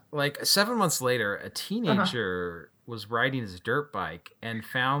 Yeah. Like 7 months later, a teenager was riding his dirt bike and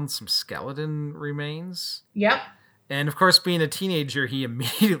found some skeleton remains. Yep. And of course, being a teenager, he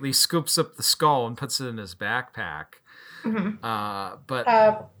immediately scoops up the skull and puts it in his backpack. Mm-hmm.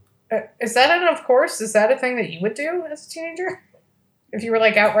 But is that of course? Is that a thing that you would do as a teenager? If you were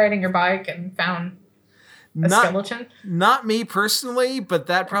like out riding your bike and found a skeleton? Not me personally, but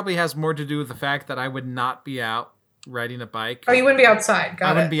that probably has more to do with the fact that I would not be out riding a bike. Oh, you wouldn't be outside.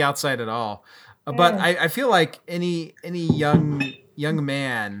 I wouldn't be outside at all. But I feel like any young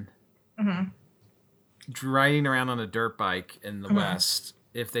man riding around on a dirt bike in the West,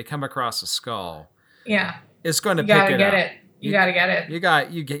 if they come across a skull, it's going to pick it up. You gotta get it.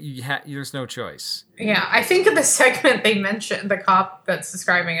 There's no choice. Yeah, I think in the segment they mentioned, the cop that's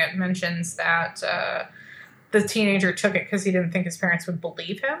describing it mentions that the teenager took it because he didn't think his parents would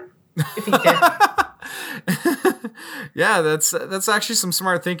believe him if he did. Yeah, that's actually some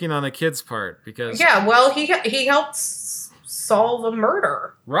smart thinking on a kid's part because he helped solve a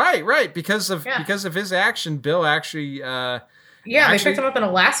murder. Right. Because of his action, Bill actually. They picked him up in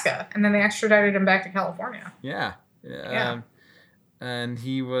Alaska and then they extradited him back to California. Yeah. And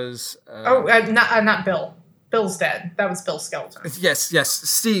he was. Not Bill. Bill's dead. That was Bill Skeleton. Yes.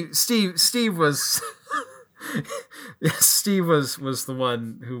 Steve was. Steve was the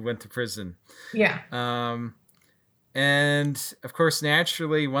one who went to prison. Yeah. And of course,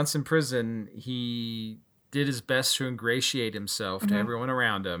 naturally, once in prison, he did his best to ingratiate himself to everyone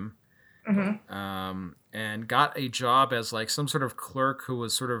around him. And got a job as like some sort of clerk who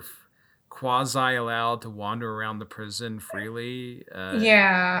was sort of quasi allowed to wander around the prison freely.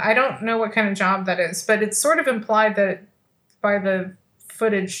 I don't know what kind of job that is, but it's sort of implied that by the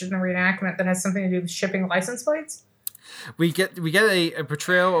footage in the reenactment that has something to do with shipping license plates. We get a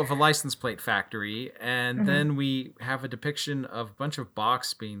portrayal of a license plate factory, and then we have a depiction of a bunch of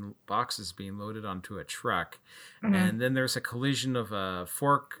boxes being loaded onto a truck, and then there's a collision of a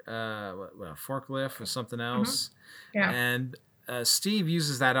forklift or something else, and Steve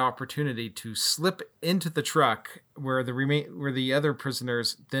uses that opportunity to slip into the truck where the other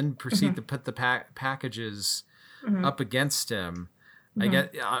prisoners then proceed to put the packages up against him. I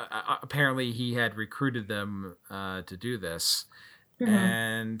get. Apparently, he had recruited them to do this,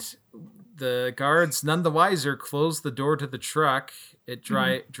 and the guards, none the wiser, close the door to the truck. It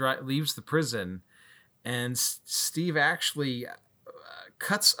leaves the prison, and Steve actually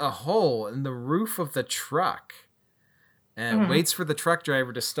cuts a hole in the roof of the truck, and waits for the truck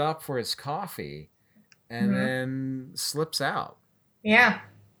driver to stop for his coffee, and then slips out. Yeah,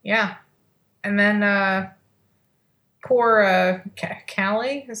 and then. Poor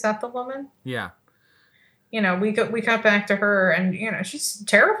Callie, is that the woman? Yeah. We got back to her, and she's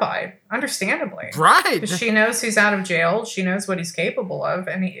terrified, understandably. Right. She knows he's out of jail. She knows what he's capable of,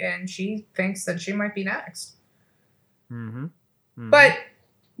 and she thinks that she might be next. But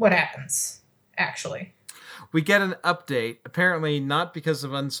what happens, actually? We get an update, apparently not because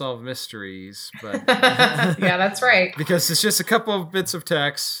of Unsolved Mysteries, but yeah, that's right. Because it's just a couple of bits of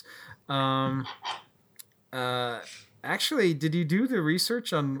text. Actually, did you do the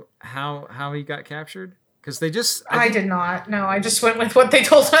research on how he got captured? Because they just... I did not. No, I just went with what they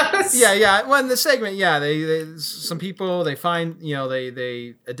told us. Yeah. Well, in the segment, they some people, they find,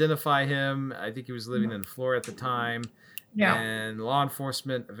 they identify him. I think he was living in Florida at the time. Yeah. And law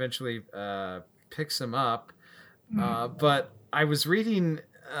enforcement eventually picks him up. But I was reading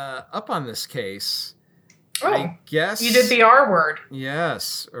up on this case. Oh, I guess... You did the R word.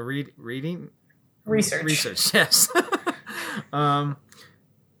 Yes. Reading... Research, yes.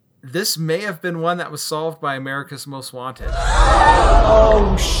 This may have been one that was solved by America's Most Wanted.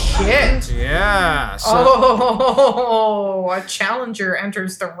 Oh, shit. Yeah. A challenger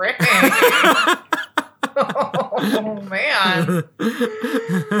enters the ring. Oh, man.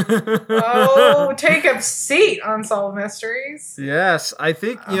 Take a seat, Unsolved Mysteries. Yes, I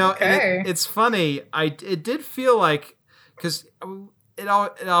think, it's funny. It did feel like, because it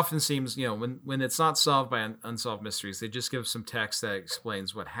often seems, when it's not solved by Unsolved Mysteries, they just give some text that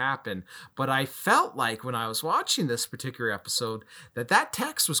explains what happened. But I felt like when I was watching this particular episode that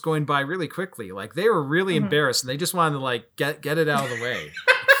text was going by really quickly. Like they were really embarrassed and they just wanted to like get it out of the way.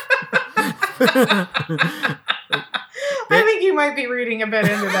 I think you might be reading a bit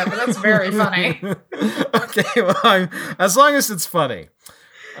into that, but that's very funny. Okay, well, as long as it's funny.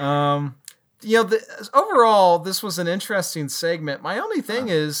 Overall, this was an interesting segment. My only thing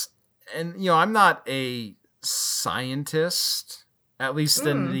is, and I'm not a scientist, at least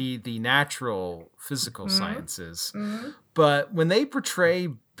in the natural physical sciences, but when they portray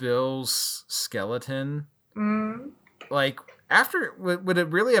Bill's skeleton, like after, would it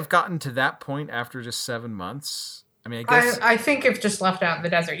really have gotten to that point after just 7 months? I mean, I guess I think if just left out in the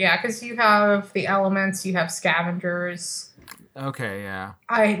desert, yeah, because you have the elements, you have scavengers. Okay, yeah.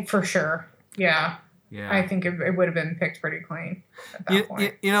 For sure. Yeah. I think it would have been picked pretty clean at that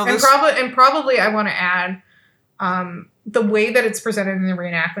point. And probably I want to add, the way that it's presented in the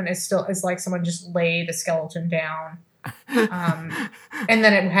reenactment is like someone just laid a skeleton down, and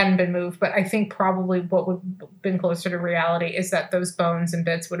then it hadn't been moved. But I think probably what would have been closer to reality is that those bones and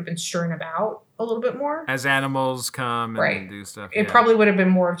bits would have been strewn about a little bit more as animals come and do stuff. It probably would have been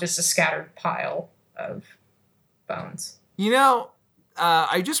more of just a scattered pile of bones.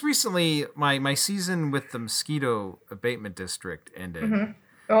 I just recently, my season with the Mosquito Abatement District ended. Mm-hmm.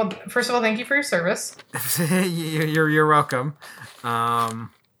 Well, first of all, thank you for your service. You're welcome.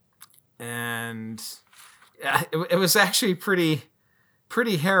 And it was actually pretty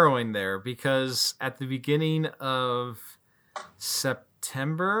harrowing there, because at the beginning of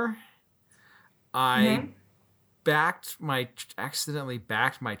September, I accidentally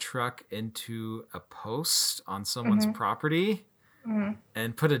backed my truck into a post on someone's property.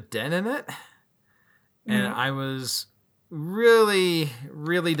 And put a dent in it. And I was really,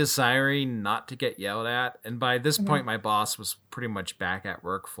 really desiring not to get yelled at. And by this point, my boss was pretty much back at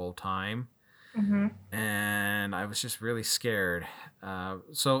work full time. And I was just really scared.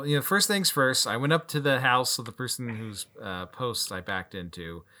 So, first things first, I went up to the house of the person whose post I backed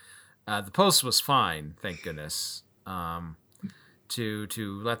into. The post was fine, thank goodness,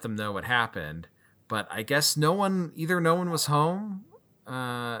 to let them know what happened. But I guess no one was home.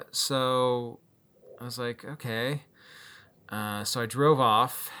 So I was like, okay. So I drove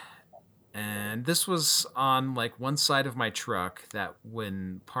off, and this was on like one side of my truck that,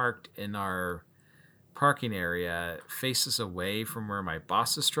 when parked in our parking area, faces away from where my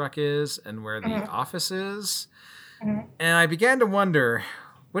boss's truck is and where the office is. And I began to wonder,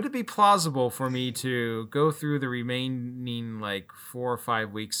 would it be plausible for me to go through the remaining like 4 or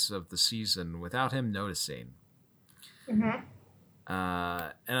 5 weeks of the season without him noticing?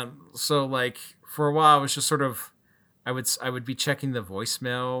 And so like for a while, I was just sort of, I would be checking the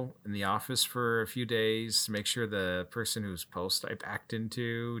voicemail in the office for a few days to make sure the person whose post I backed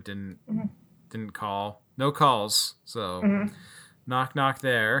into didn't call. No calls. So knock, knock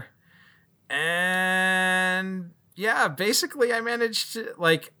there. And yeah, basically I managed to,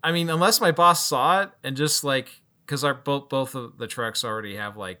 like, I mean, unless my boss saw it and just like, because both of the trucks already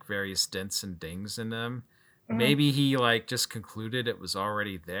have like various dents and dings in them. Maybe he like just concluded it was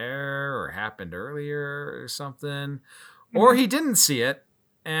already there or happened earlier or something. Or he didn't see it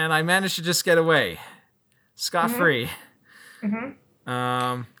and I managed to just get away scot-free.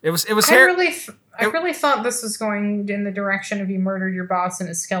 It was I really thought this was going in the direction of you murdered your boss and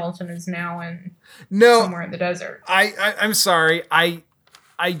his skeleton is now somewhere in the desert. I'm sorry. I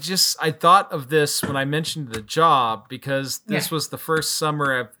thought of this when I mentioned the job, because this was the first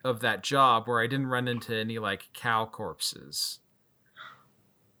summer of that job where I didn't run into any like cow corpses.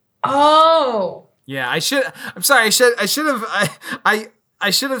 Oh. Yeah, I should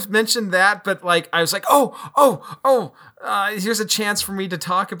have mentioned that, but like I was like, here's a chance for me to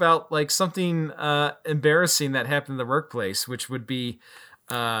talk about like something embarrassing that happened in the workplace, which would be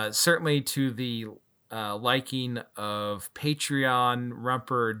certainly to the liking of Patreon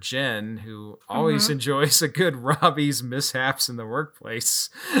rumper Jen, who always enjoys a good Robbie's mishaps in the workplace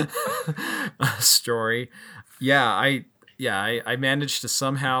story. I managed to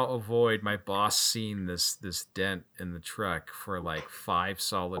somehow avoid my boss seeing this dent in the truck for like 5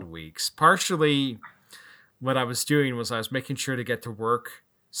 solid weeks. Partially, what I was doing was I was making sure to get to work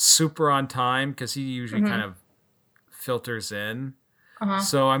super on time, because he usually kind of filters in.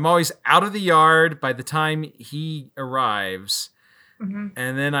 So I'm always out of the yard by the time he arrives. And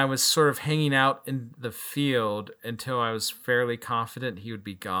then I was sort of hanging out in the field until I was fairly confident he would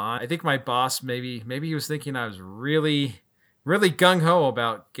be gone. I think my boss, maybe he was thinking I was really, really gung-ho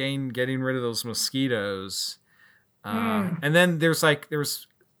about getting rid of those mosquitoes. And then there was like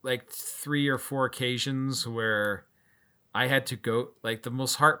 3 or 4 occasions where I had to go, like the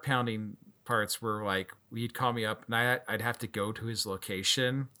most heart pounding parts were like, he'd call me up and I'd have to go to his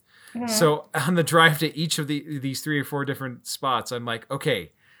location. So on the drive to each of these 3 or 4 different spots, I'm like,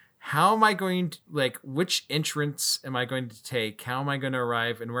 okay, how am I going to, like, which entrance am I going to take? How am I going to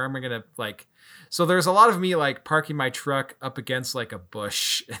arrive? And where am I going to, like, so there's a lot of me like parking my truck up against like a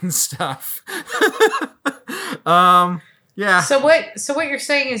bush and stuff. Yeah. So what you're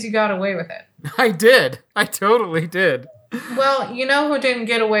saying is you got away with it. I did. I totally did. Well, you know who didn't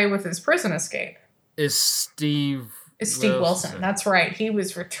get away with his prison escape? Is Steve Wilson. That's right. He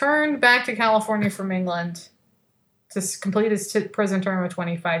was returned back to California from England to complete his prison term of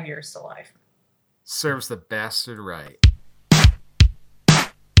 25 years to life. Serves the bastard right.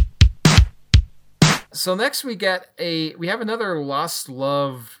 So next we have another lost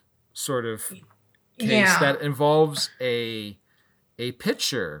love sort of case that involves a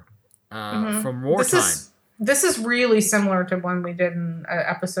pitcher from wartime. This is really similar to one we did in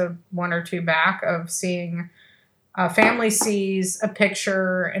episode 1 or 2 back of seeing a family sees a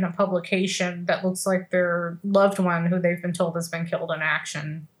picture in a publication that looks like their loved one who they've been told has been killed in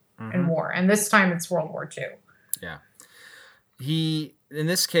action in war. And this time it's World War II. Yeah. In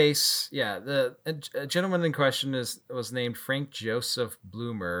this case, the gentleman in question was named Frank Joseph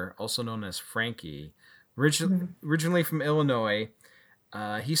Bloomer, also known as Frankie, originally from Illinois.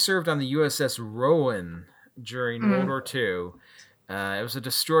 He served on the USS Rowan during World War II. It was a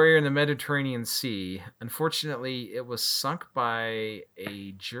destroyer in the Mediterranean Sea. Unfortunately, it was sunk by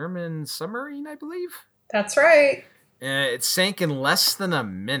a German submarine, I believe. That's right. It sank in less than a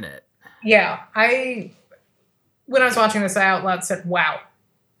minute. Yeah, when I was watching this, I out loud said, wow.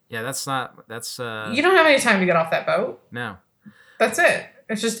 Yeah, that's... You don't have any time to get off that boat. No. That's it.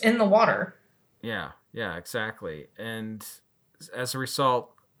 It's just in the water. Yeah, exactly. And as a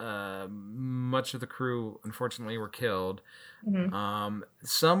result, much of the crew, unfortunately, were killed.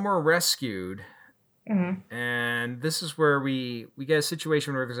 Some were rescued. And this is where we get a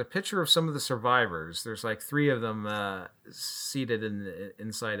situation where there's a picture of some of the survivors. There's like 3 of them seated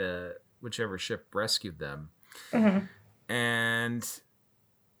inside whichever ship rescued them. And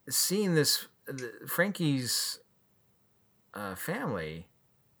seeing this, Frankie's family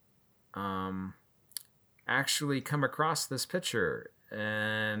actually come across this picture,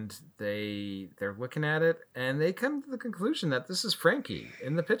 and they're looking at it, and they come to the conclusion that this is Frankie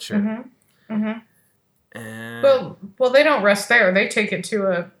in the picture. And well, they don't rest there. They take it to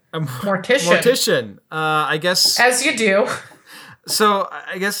a mortician. I guess, as you do. So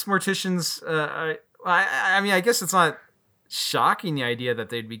I guess morticians. I guess it's not shocking, the idea that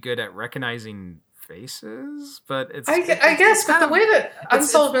they'd be good at recognizing faces, but it's. I guess, but the way that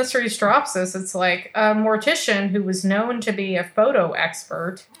Unsolved Mysteries drops this, it's like a mortician who was known to be a photo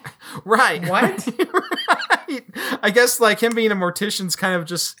expert. Right. What? Right. I guess like him being a mortician's kind of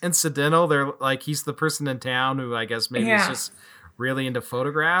just incidental. They're like, he's the person in town who I guess maybe is just really into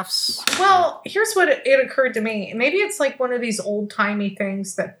photographs. Well, here's what it occurred to me. Maybe it's like one of these old-timey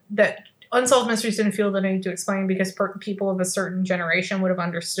things that Unsolved Mysteries didn't feel the need to explain because people of a certain generation would have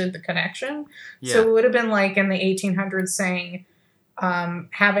understood the connection. Yeah. So it would have been like in the 1800s saying,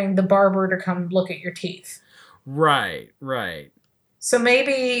 having the barber to come look at your teeth. Right. So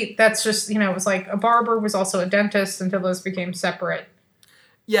maybe that's just, it was like a barber was also a dentist until those became separate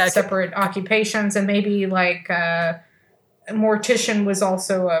occupations. And maybe like a mortician was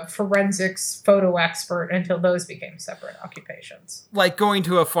also a forensics photo expert until those became separate occupations. Like going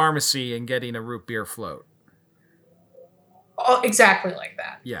to a pharmacy and getting a root beer float. Oh, exactly like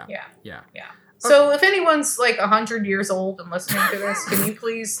that. Yeah. So if anyone's like 100 years old and listening to this, can you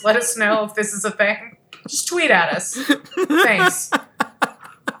please let us know if this is a thing? Just tweet at us. Thanks.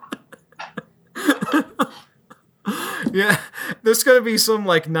 Yeah, there's gonna be some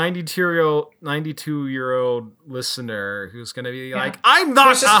like 92-year-old listener who's gonna be like, "I'm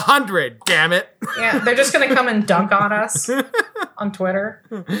not 100, damn it!" Yeah, they're just gonna come and dunk on us on Twitter,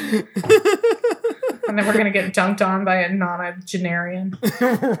 and then we're gonna get dunked on by a non-genarian.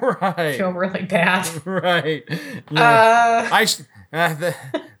 Right. I feel really bad. Right. Yeah.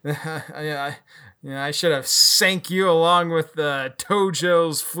 I should have sank you along with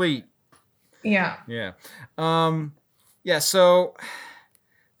Tojo's fleet. Yeah. Yeah. So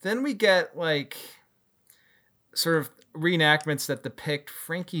then we get like sort of reenactments that depict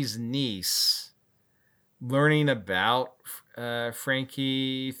Frankie's niece learning about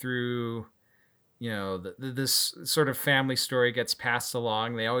Frankie through, this sort of family story gets passed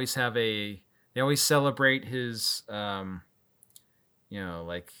along. They always celebrate his,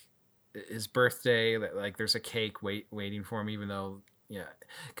 his birthday, like there's a cake waiting for him, even though, yeah,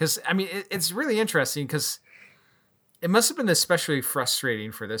 because I mean it's really interesting because it must have been especially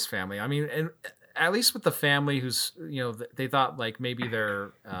frustrating for this family. I mean, and at least with the family who's, they thought like maybe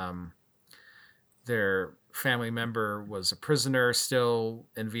their family member was a prisoner still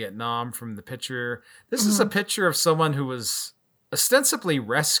in Vietnam from the picture. This is a picture of someone who was ostensibly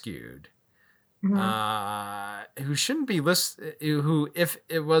rescued, who shouldn't be listed, who, if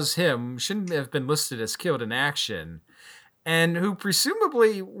it was him, shouldn't have been listed as killed in action, and who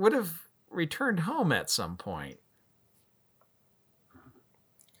presumably would have returned home at some point.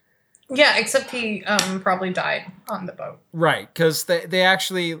 Yeah, except he probably died on the boat. Right, because they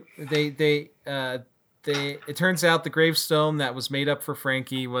actually it turns out the gravestone that was made up for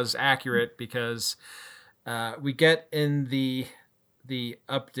Frankie was accurate, because we get in the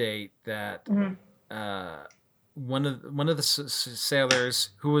update that one of the sailors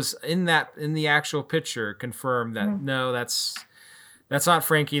who was in the actual picture confirmed that no, that's not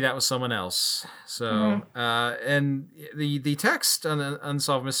Frankie, that was someone else. So and the text on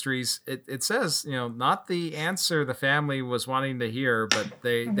Unsolved Mysteries, it says, not the answer the family was wanting to hear, but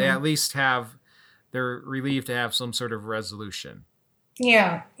they at least they're relieved to have some sort of resolution.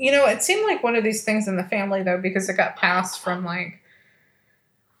 Yeah. It seemed like one of these things in the family, though, because it got passed from like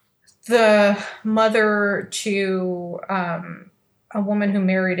the mother to a woman who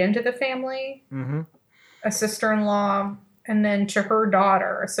married into the family, a sister-in-law, and then to her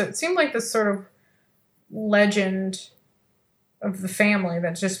daughter. So it seemed like this sort of legend of the family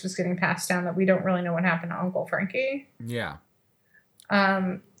that just was getting passed down, that we don't really know what happened to Uncle Frankie. Yeah.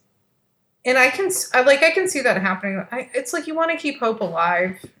 And I can see that happening. It's like you want to keep hope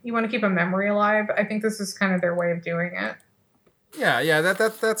alive. You want to keep a memory alive. I think this is kind of their way of doing it. Yeah.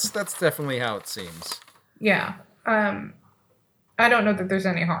 That's definitely how it seems. Yeah. I don't know that there's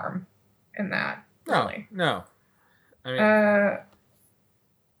any harm in that. Really. No. I mean,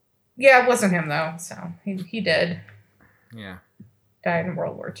 yeah, it wasn't him though. So he did. Yeah. Died in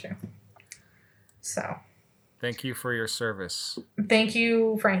World War II. So. Thank you for your service. Thank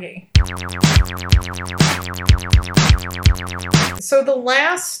you, Frankie. So the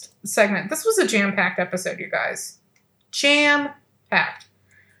last segment, this was a jam-packed episode, you guys. Jam-packed.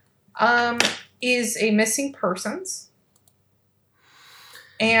 Is a missing persons.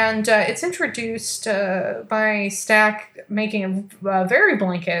 And it's introduced by Stack making a very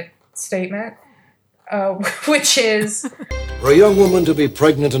blanket statement, which is... For a young woman to be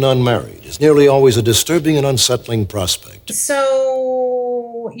pregnant and unmarried is nearly always a disturbing and unsettling prospect.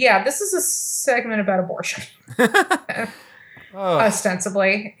 So, yeah, this is a segment about abortion.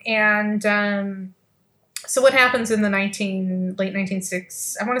 Ostensibly. And so what happens in the late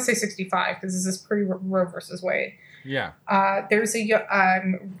 1960s, I want to say 65, because this is pre-Roe versus Wade. Yeah. There's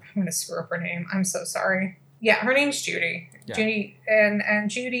I'm going to screw up her name. I'm so sorry. Yeah, her name's Judy. Yeah. Judy, and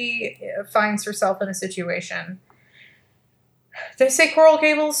Judy finds herself in a situation. Did I say Coral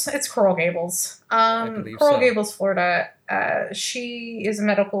Gables? It's Coral Gables. Coral Gables, Florida. She is a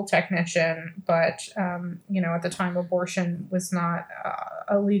medical technician, but, at the time, abortion was not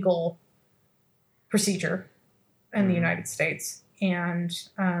a legal procedure in the United States. And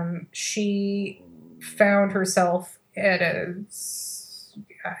she found herself at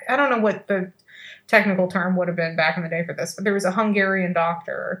I don't know what the technical term would have been back in the day for this, but there was a Hungarian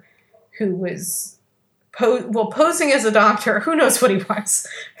doctor who was posing as a doctor. Who knows what he was,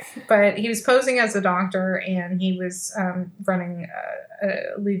 but he was posing as a doctor, and he was running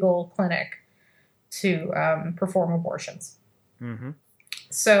a legal clinic to perform abortions.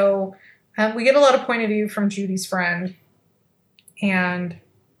 So we get a lot of point of view from Judy's friend and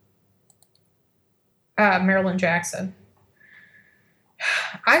Marilyn Jackson.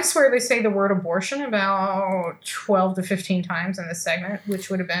 I swear they say the word abortion about 12 to 15 times in this segment, which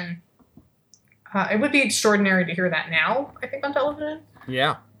would have been... it would be extraordinary to hear that now, I think, on television.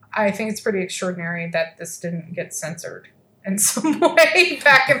 Yeah. I think it's pretty extraordinary that this didn't get censored in some way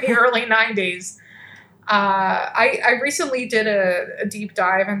back in the early 90s. I recently did a deep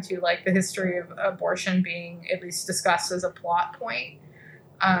dive into like the history of abortion being at least discussed as a plot point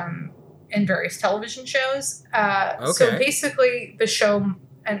in various television shows. Okay. So basically the show,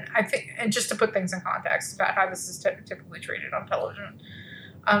 and just to put things in context about how this is typically treated on television,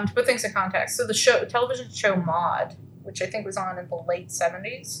 to put things in context, so the television show Maude, which I think was on in the late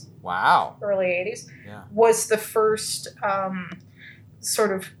 70s. Wow. Early 80s. Yeah. Was the first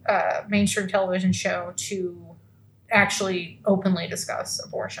sort of mainstream television show to actually openly discuss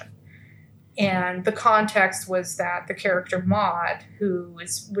abortion. And the context was that the character Maude, who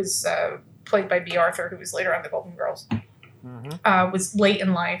was played by Bea Arthur, who was later on the Golden Girls, was late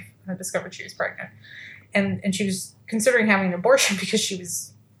in life, discovered she was pregnant. And she was considering having an abortion because she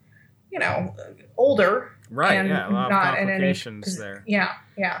was, older. Right, and yeah, a lot not of complications there.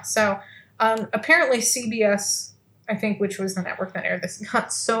 Yeah. So apparently CBS, I think, which was the network that aired this,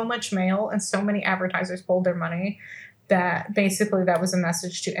 got so much mail and so many advertisers pulled their money that basically that was a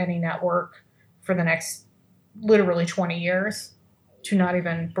message to any network for the next literally 20 years to not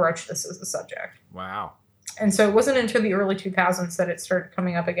even broach this as a subject. Wow. And so it wasn't until the early 2000s that it started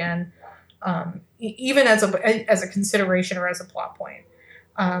coming up again, even as a consideration or as a plot point.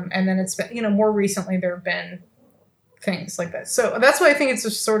 And then it's been, more recently there have been things like this. So that's why I think it's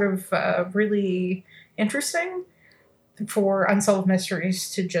just sort of really interesting for Unsolved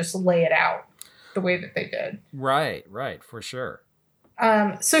Mysteries to just lay it out the way that they did. Right, for sure.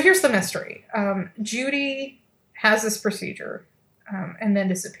 So here's the mystery. Judy has this procedure and then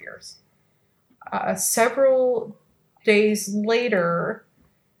disappears. Several days later,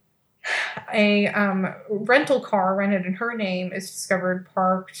 a rental car rented in her name is discovered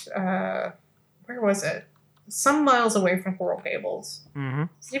parked, where was it? Some miles away from Coral Gables.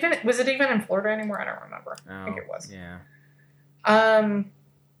 Mm-hmm. Was it even in Florida anymore? I don't remember. I think it was. Yeah. And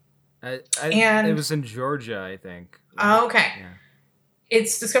it was in Georgia, I think. Okay. Yeah.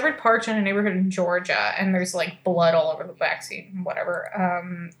 It's discovered parked in a neighborhood in Georgia, and there's like blood all over the backseat and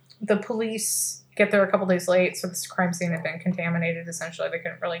whatever. The police get there a couple days late, so this crime scene had been contaminated. Essentially, they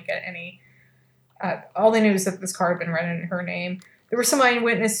couldn't really get any. All they knew is that this car had been rented in her name. There was some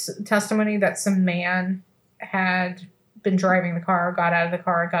eyewitness testimony that some man had been driving the car, got out of the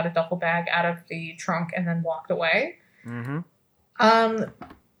car, got a duffel bag out of the trunk, and then walked away. Mm-hmm.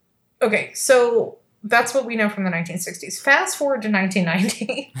 Okay, so that's what we know from the 1960s. Fast forward to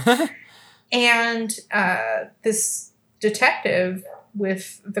 1990, and this detective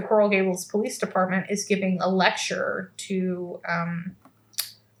with the Coral Gables Police Department is giving a lecture to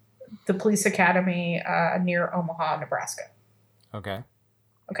the police academy near Omaha, Nebraska. Okay.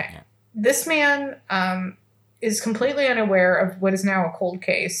 Yeah. This man is completely unaware of what is now a cold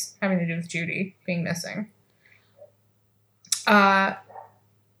case having to do with Judy being missing.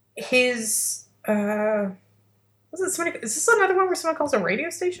 Is this another one where someone calls a radio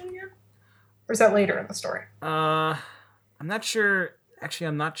station again? Or is that later in the story? I'm not sure. Actually,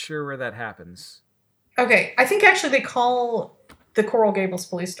 I'm not sure where that happens. Okay, I think actually they call the Coral Gables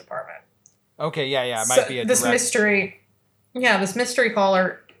Police Department. Okay, yeah, it might be a this mystery. Yeah, this mystery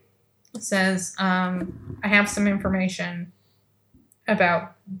caller says, I have some information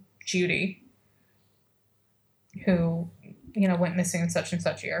about Judy, who, went missing in such and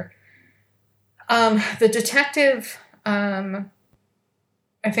such year. The detective, I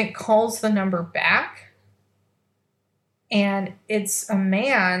think, calls the number back, and it's a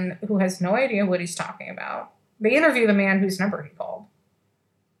man who has no idea what he's talking about. They interview the man whose number he called.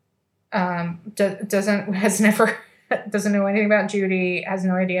 Doesn't know anything about Judy, has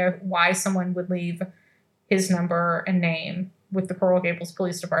no idea why someone would leave his number and name with the Coral Gables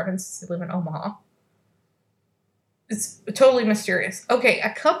Police Department since they live in Omaha. It's totally mysterious. Okay,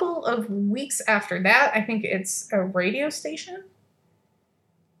 a couple of weeks after that, I think it's a radio station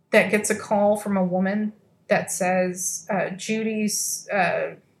that gets a call from a woman that says Judy's,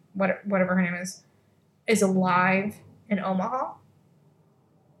 whatever her name is alive in Omaha.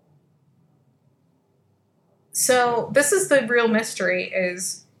 So this is the real mystery,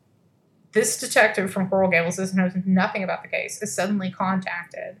 is this detective from Coral Gables who knows nothing about the case is suddenly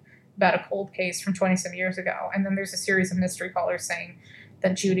contacted about a cold case from 27 years ago. And then there's a series of mystery callers saying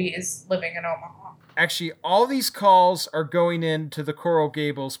that Judy is living in Omaha. Actually, all these calls are going into the Coral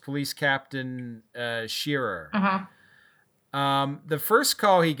Gables police captain, Shearer. Uh-huh. The first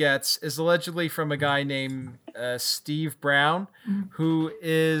call he gets is allegedly from a guy named Steve Brown, who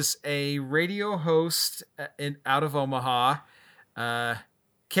is a radio host out of Omaha.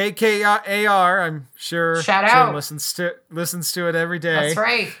 KKAR, I'm sure. Shout out. Listens to it every day. That's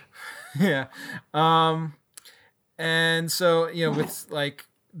right. Yeah. And so, with like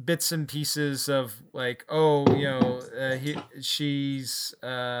bits and pieces of like, she's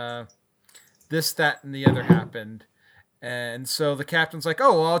this, that, and the other happened. And so the captain's like,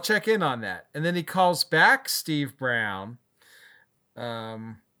 oh, well, I'll check in on that. And then he calls back Steve Brown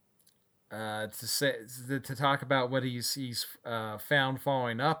to talk about what he's found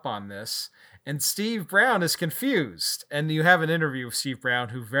following up on this. And Steve Brown is confused. And you have an interview with Steve Brown,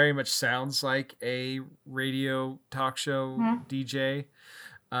 who very much sounds like a radio talk show DJ.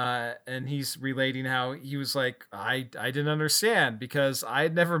 And he's relating how he was like, I didn't understand because I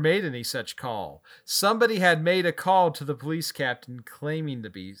had never made any such call. Somebody had made a call to the police captain claiming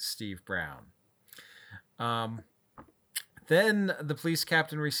to be Steve Brown. Then the police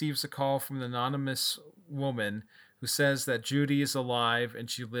captain receives a call from an anonymous woman who says that Judy is alive and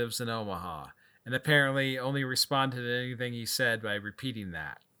she lives in Omaha, and apparently only responded to anything he said by repeating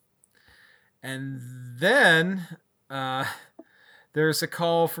that. And then there's a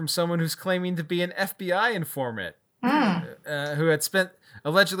call from someone who's claiming to be an FBI informant who had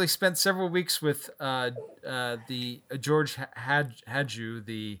allegedly spent several weeks with the George Hadju,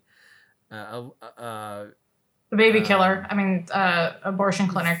 the baby killer. Abortion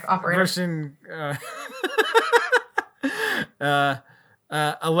clinic operator.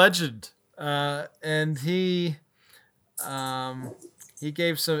 Alleged, and he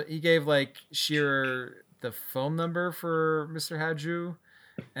gave like Shearer the phone number for Mr. Hadju,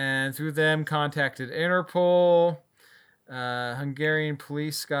 and through them contacted Interpol. Hungarian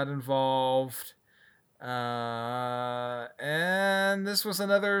police got involved. And this was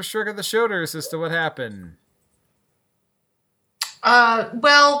another shrug of the shoulders as to what happened.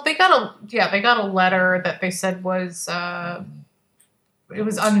 Well, they got a letter that they said was, it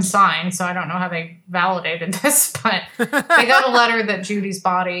was unsigned, so I don't know how they validated this, but they got a letter that Judy's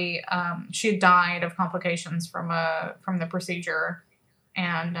body, she had died of complications from the procedure,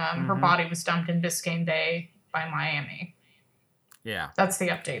 and her body was dumped in Biscayne Bay by Miami. Yeah. That's the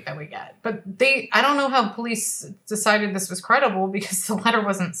update that we get. But I don't know how police decided this was credible because the letter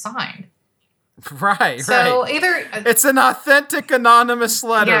wasn't signed. Right, so right. Either it's an authentic anonymous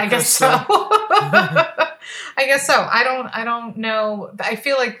letter. Yeah, I guess so. I guess so. I don't know. I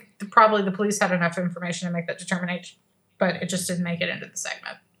feel like probably the police had enough information to make that determination, but it just didn't make it into the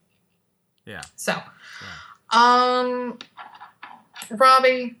segment. Yeah. So,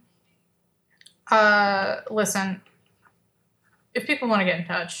 Robbie, listen, if people want to get in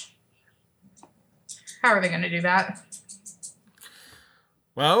touch, how are they going to do that?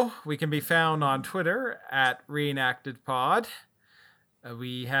 Well, we can be found on Twitter at ReenactedPod.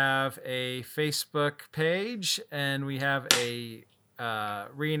 We have a Facebook page, and we have a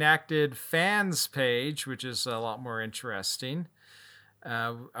Reenacted Fans page, which is a lot more interesting.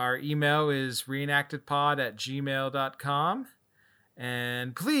 Our email is reenactedpod@gmail.com.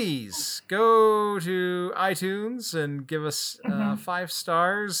 And please go to iTunes and give us 5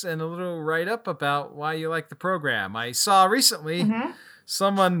 stars and a little write-up about why you like the program. I saw recently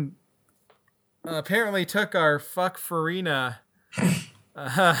someone apparently took our Fuck Farina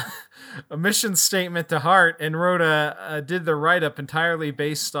a mission statement to heart and wrote did the write-up entirely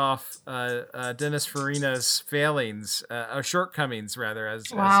based off Dennis Farina's failings, or shortcomings rather,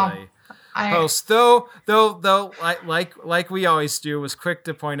 as a post. Though, like we always do, was quick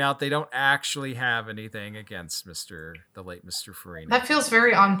to point out they don't actually have anything against the late Mr. Farina. That feels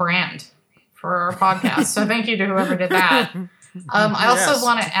very on brand for our podcast. So thank you to whoever did that. I also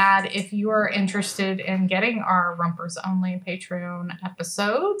want to add, if you are interested in getting our Rumpers Only Patreon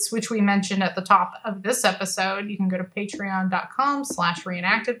episodes, which we mentioned at the top of this episode, you can go to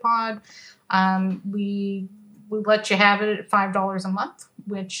patreon.com/reenactedpod. We let you have it at $5 a month,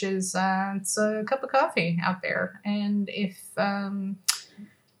 which is it's a cup of coffee out there. And if I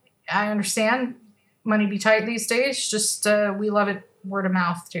understand money be tight these days, just we love it word of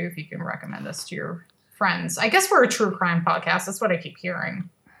mouth too, if you can recommend us to your friends. I guess we're a true crime podcast. That's what I keep hering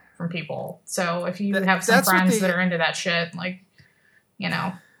from people. So if you have some friends that are into that shit, like, you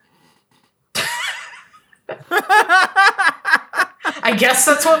know. I guess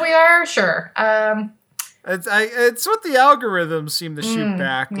that's what we are. Sure. It's what the algorithms seem to shoot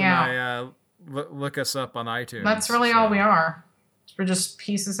back when I look us up on iTunes. That's really all we are. We're just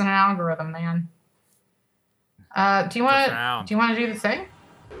pieces in an algorithm, man. Do you want to do the thing?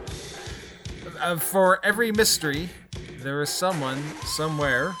 For every mystery, there is someone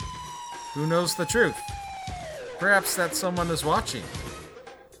somewhere who knows the truth. Perhaps that someone is watching.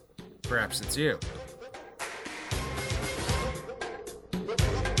 Perhaps it's you.